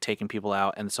just like taking people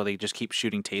out, and so they just keep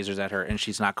shooting tasers at her, and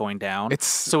she's not going down.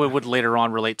 So it would later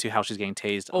on relate to how she's getting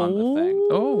tased on the thing.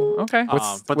 Oh, okay.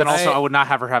 But then also, I would not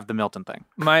have her have the Milton thing.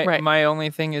 My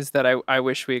only thing is that I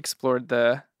wish we explored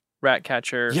the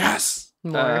Ratcatcher. Yes,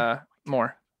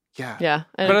 more. Yeah.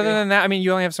 But other than that, I mean,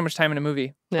 you only have so much time in a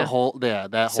movie. Yeah. That whole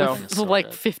thing is so like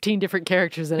good. 15 different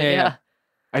characters in it. Yeah.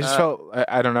 I just felt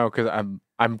I don't know because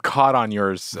I'm caught on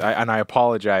yours and I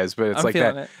apologize, but it's I'm like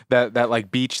that like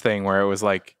beach thing where it was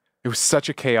such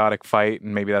a chaotic fight,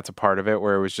 and maybe that's a part of it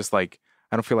where it was just like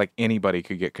I don't feel like anybody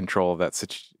could get control of that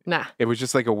situation. Nah. It was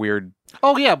just like a weird.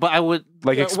 Oh yeah, but I would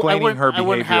like explaining her behavior. I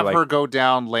wouldn't have like, her go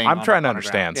down laying. I'm trying to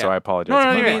understand, so I apologize.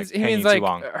 No, he means like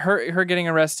her getting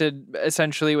arrested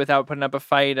essentially without putting up a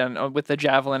fight and with the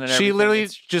javelin and everything. She literally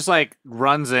just like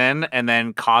runs in and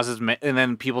then and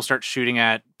then people start shooting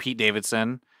at Pete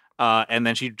Davidson, and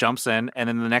then she jumps in, and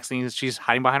then the next thing is she's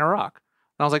hiding behind a rock.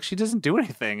 And I was like, she doesn't do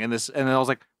anything in this, and then I was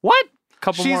like, what?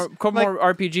 Couple more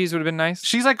RPGs would have been nice.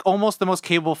 She's like almost the most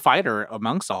capable fighter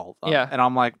amongst all of them. Yeah. And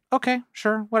I'm like, okay,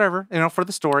 sure, whatever. For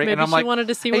the story. Maybe and I'm she like, wanted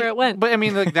to see where it went. But I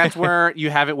mean, like, that's where you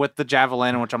have it with the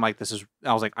javelin, which I'm like,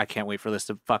 I was like, I can't wait for this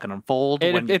to fucking unfold.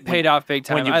 It paid off big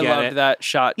time. I loved that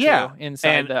shot too,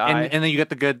 inside the eye. And then you get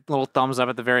the good little thumbs up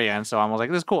at the very end. So I was like,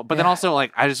 this is cool. But then also,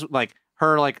 like, I just like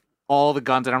her, like, all the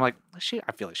guns, and I'm like,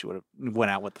 I feel like she would have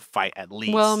went out with the fight at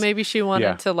least. Well, maybe she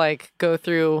wanted to like go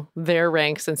through their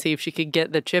ranks and see if she could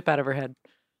get the chip out of her head.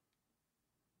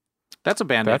 That's a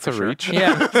band. That's a reach.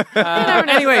 Yeah.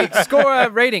 Anyway, score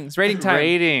ratings. Rating time.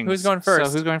 Ratings. Who's going first?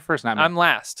 So who's going first? Not me. I'm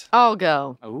last. I'll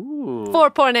go. Ooh.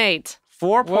 4.8. 4.8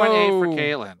 for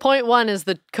Caitlin. 0.1 is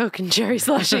the Coke and cherry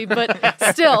slushy, but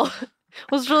still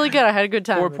was really good. I had a good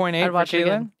time. 4.8 I'd watch for it Caitlin?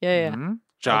 again. Yeah. Mm-hmm.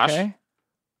 Josh. Okay.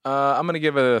 I'm gonna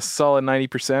give it a solid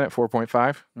 90% at 4.5.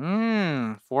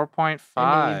 4.5.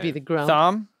 And then you'd be the grump.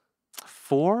 Thom.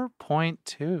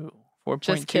 4.2. 4.2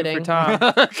 Just kidding. for Tom.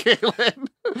 Caitlin.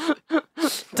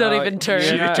 Don't even turn.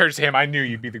 Yeah. It turns to him. I knew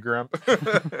you'd be the grump.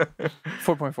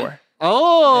 4.4.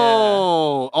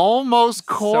 Oh, almost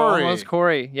Corey. So almost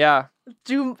Corey. Yeah.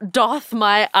 Doth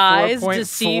my eyes 4.4.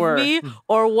 deceive me,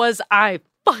 or was I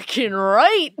fucking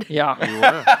right? Yeah.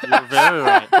 You were very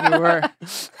right. You were.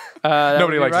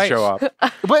 Nobody likes right. to show up.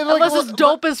 But Unless it's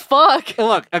dope as fuck.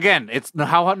 Look, again, it's no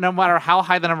matter how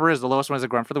high the number is, the lowest one is a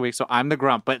grump for the week. So I'm the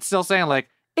grump, but still saying like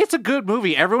it's a good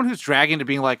movie. Everyone who's dragging to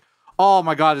being like, oh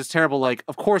my god, it's terrible. Like,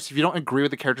 of course, if you don't agree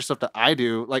with the character stuff that I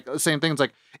do, like the same things,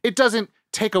 like it doesn't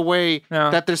take away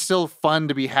that there's still fun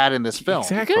to be had in this film.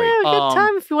 Exactly. You're gonna have a good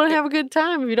time if you want to have a good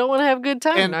time. If you don't want to have a good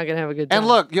time, you're and- not gonna have a good time. And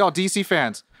look, y'all, DC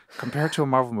fans, compare it to a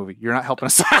Marvel movie. You're not helping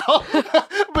us out.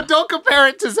 But don't compare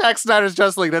it to Zack Snyder's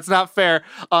Justice League. That's not fair.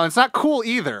 It's not cool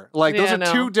either. Like, those are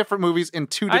two different movies in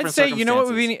two different I'd say, circumstances. you know what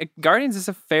would be Guardians is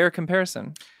a fair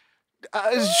comparison.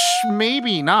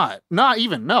 Maybe not. Not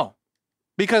even, no.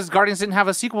 Because Guardians didn't have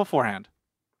a sequel beforehand.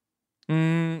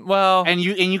 Well, And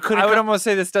you couldn't. I would almost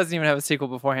say this doesn't even have a sequel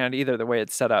beforehand either, the way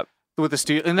it's set up. With the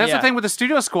studio, and that's the thing with the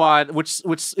Studio Squad, which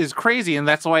is crazy, and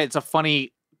that's why it's a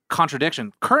funny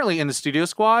contradiction. Currently in the Studio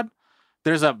Squad,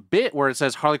 there's a bit where it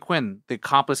says Harley Quinn, the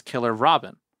accomplice killer of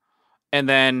Robin, and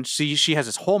then she has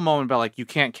this whole moment about like you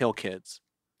can't kill kids.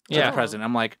 To the president.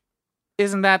 I'm like,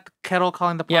 isn't that the kettle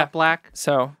calling the pot black?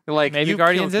 So like maybe you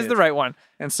Guardians kill is the kids. right one.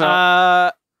 And so,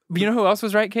 you know who else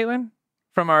was right, Caitlin?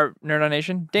 From our Nerd on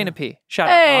Nation, Dana P. Shout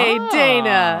out. Hey,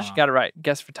 Dana. She got it right.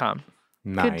 Guess for Tom.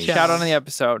 Nice. job. Shout out on the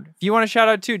episode. If you want to shout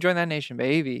out too, join that nation,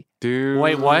 baby. Dude.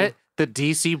 wait, what? The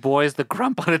DC boys, the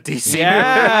grump on a DC.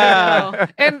 Yeah.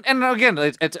 and again,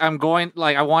 it's I'm going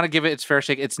like I want to give it its fair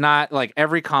shake. It's not like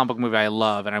every comic book movie I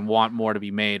love and I want more to be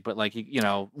made, but like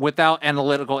without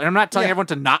analytical. And I'm not telling everyone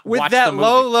to not With watch that the movie.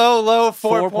 low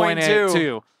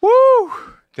 4.2. Woo!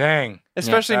 Dang.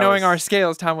 Especially Yeah, that knowing was- our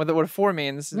scales, Tom, with what a 4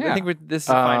 means. I Yeah. think this is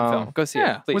a fine film. Go see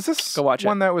yeah. it. Please. Was this Go watch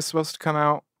one it. that was supposed to come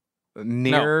out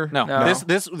near? No. No.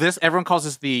 This everyone calls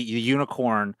this the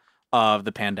unicorn of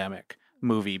the pandemic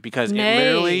movie because Nay. it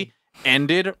literally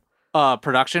ended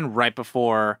production right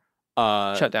before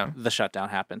Shutdown. the shutdown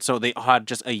happened. So they had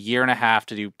just a year and a half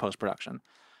to do post production.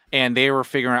 And they were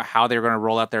figuring out how they were going to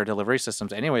roll out their delivery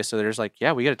systems anyway. So they're just like,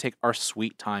 yeah, we got to take our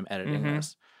sweet time editing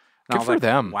this. And I Good was for like,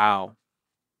 them. Wow.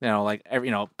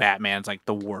 Batman's like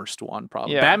the worst one,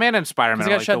 probably. Yeah. Batman and Spider-Man Because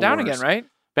it are got like shut the down worst. again, right?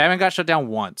 Batman got shut down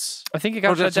once. I think it Or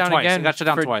got shut just down twice. again. It got shut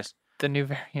down for twice. The new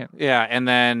variant. Yeah, and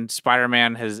then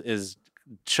Spider-Man is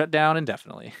shut down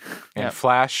indefinitely. And Yep.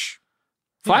 Flash.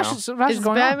 Flash know. is Is going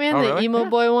on. Batman Oh, the really? emo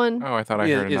boy one? Oh, I thought I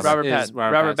Yeah, heard is another.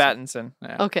 Robert Robert Pattinson.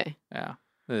 Yeah, Okay. yeah.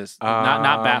 It is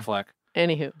not Batfleck,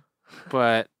 Anywho.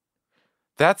 but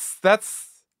That's That's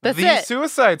the it.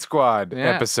 Suicide Squad Yeah.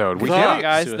 episode. We The did it.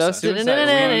 Guys, Suicide. the Suicide We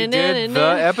Squad. did the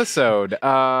episode.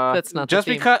 That's not just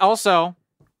the theme. because also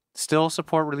still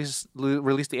support release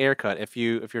the air cut if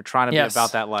you're trying to Yes. be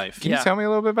about that life. Can you tell me a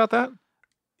little bit about that?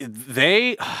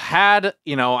 They had,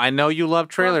 I know you love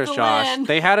trailers, the Josh. land.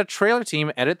 They had a trailer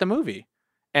team edit the movie,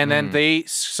 and then they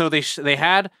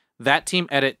had that team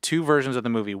edit two versions of the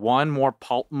movie. One more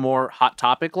more hot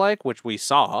topic like, which we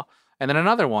saw, and then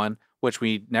another one which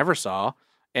we never saw,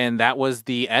 and that was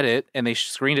the edit. And they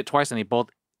screened it twice, and they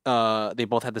both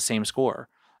had the same score.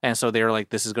 And so they were like,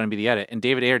 "This is going to be the edit." And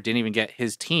David Ayer didn't even get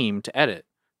his team to edit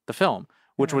the film,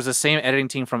 which was the same editing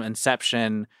team from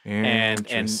Inception and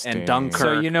Interesting. Dunkirk.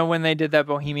 So you know when they did that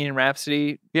Bohemian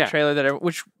Rhapsody trailer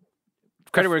which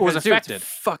credit where was credit's due, it's a affected.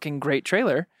 fucking great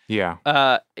trailer. Yeah.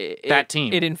 That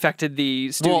team. It infected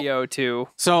the studio to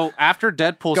So after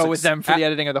Deadpool go with them for the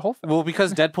editing of the whole film. Well,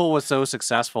 because Deadpool was so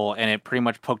successful and it pretty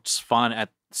much poked fun at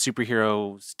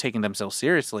superheroes taking themselves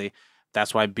seriously,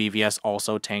 That's why BVS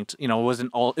also tanked. It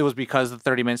was because the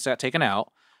 30 minutes got taken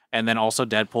out, and then also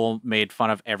Deadpool made fun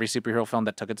of every superhero film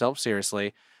that took itself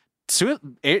seriously.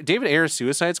 David Ayer's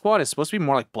Suicide Squad is supposed to be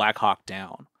more like Black Hawk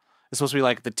Down. It's supposed to be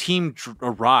like the team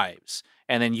arrives,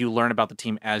 and then you learn about the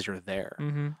team as you're there,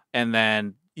 and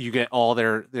then you get all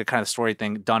their kind of story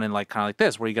thing done in like kind of like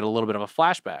this, where you get a little bit of a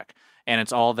flashback, and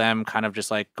it's all them kind of just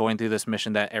like going through this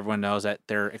mission that everyone knows that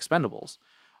they're Expendables.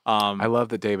 I love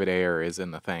that David Ayer is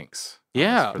in the thanks.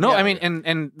 Yeah, no, I mean,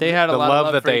 and they had a lot of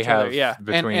love that they have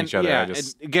between each other. Yeah,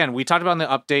 again, we talked about in the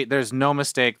update. There's no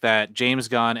mistake that James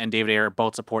Gunn and David Ayer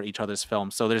both support each other's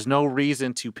films, so there's no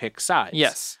reason to pick sides.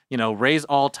 Yes, raise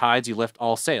all tides, you lift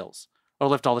all sails, or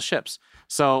lift all the ships.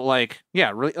 So, like,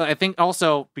 yeah, really, I think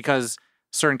also because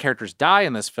certain characters die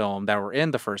in this film that were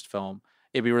in the first film,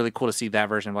 it'd be really cool to see that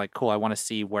version of like, cool, I want to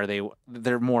see where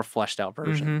they're more fleshed out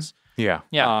versions. Yeah.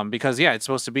 Because it's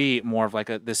supposed to be more of like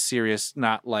this serious,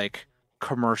 not like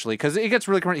commercially, because it gets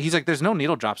really commercial. He's like, there's no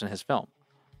needle drops in his film,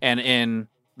 and in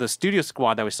the Studio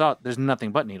Squad that we saw, there's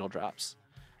nothing but needle drops.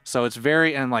 So it's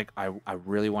very, and like I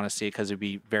really want to see it because it'd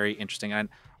be very interesting. And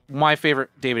my favorite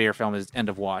David Ayer film is End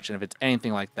of Watch, and if it's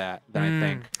anything like that, then I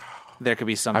think there could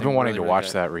be something. I've been wanting really, to watch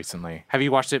good. that recently. Have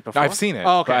you watched it before? I've seen it.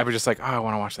 Oh, okay. But I was just like, I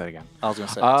want to watch that again. I was gonna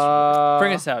say.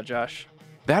 Bring us out, Josh.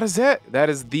 That is it. That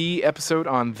is the episode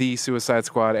on the Suicide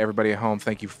Squad. Everybody at home,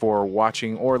 thank you for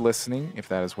watching or listening, if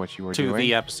that is what you were doing. To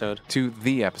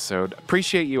the episode.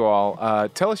 Appreciate you all.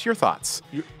 Tell us your thoughts.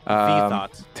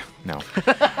 Thoughts. No.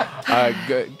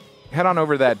 Head on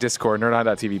over to that Discord,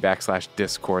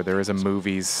 nerdon.tv/Discord. There is a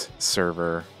movies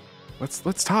server.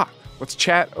 Let's talk. Let's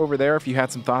chat over there if you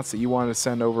had some thoughts that you wanted to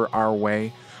send over our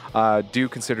way. Do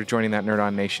consider joining that Nerd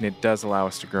On Nation. It does allow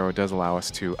us to grow. It does allow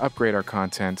us to upgrade our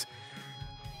content.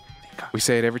 We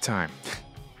say it every time,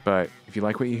 but if you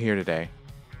like what you hear today,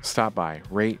 stop by,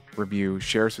 rate, review,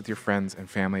 share us with your friends and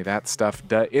family. That stuff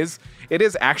is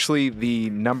actually the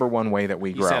number one way that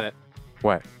we grow. You said it.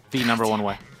 What? The number one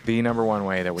way. The number one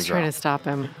way that we grow. Trying to stop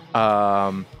him.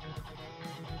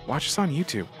 Watch us on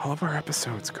YouTube. All of our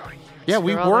episodes go to YouTube. Yeah,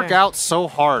 we work out so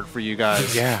hard for you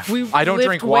guys. Yeah. We I don't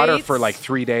lift water water weights. for like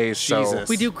 3 days. So Jesus.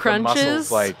 We do the crunches.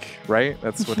 muscles, like, right?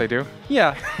 That's what they do?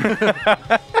 Yeah.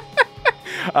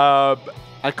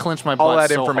 I clenched my butt All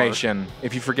that so information.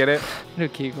 If you forget it, No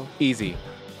Kegel. easy.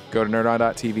 Go to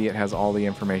nerdon.tv. It has all the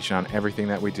information on everything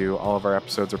that we do. All of our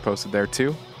episodes are posted there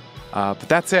too. But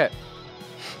that's it.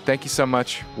 Thank you so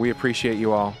much. We appreciate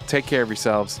you all. Take care of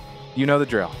yourselves. You know the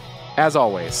drill. As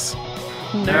always,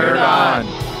 Nerd on.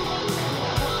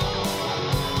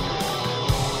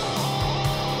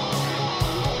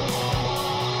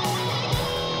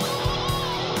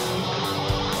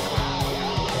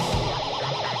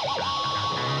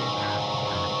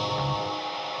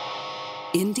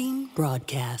 Ending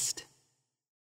broadcast.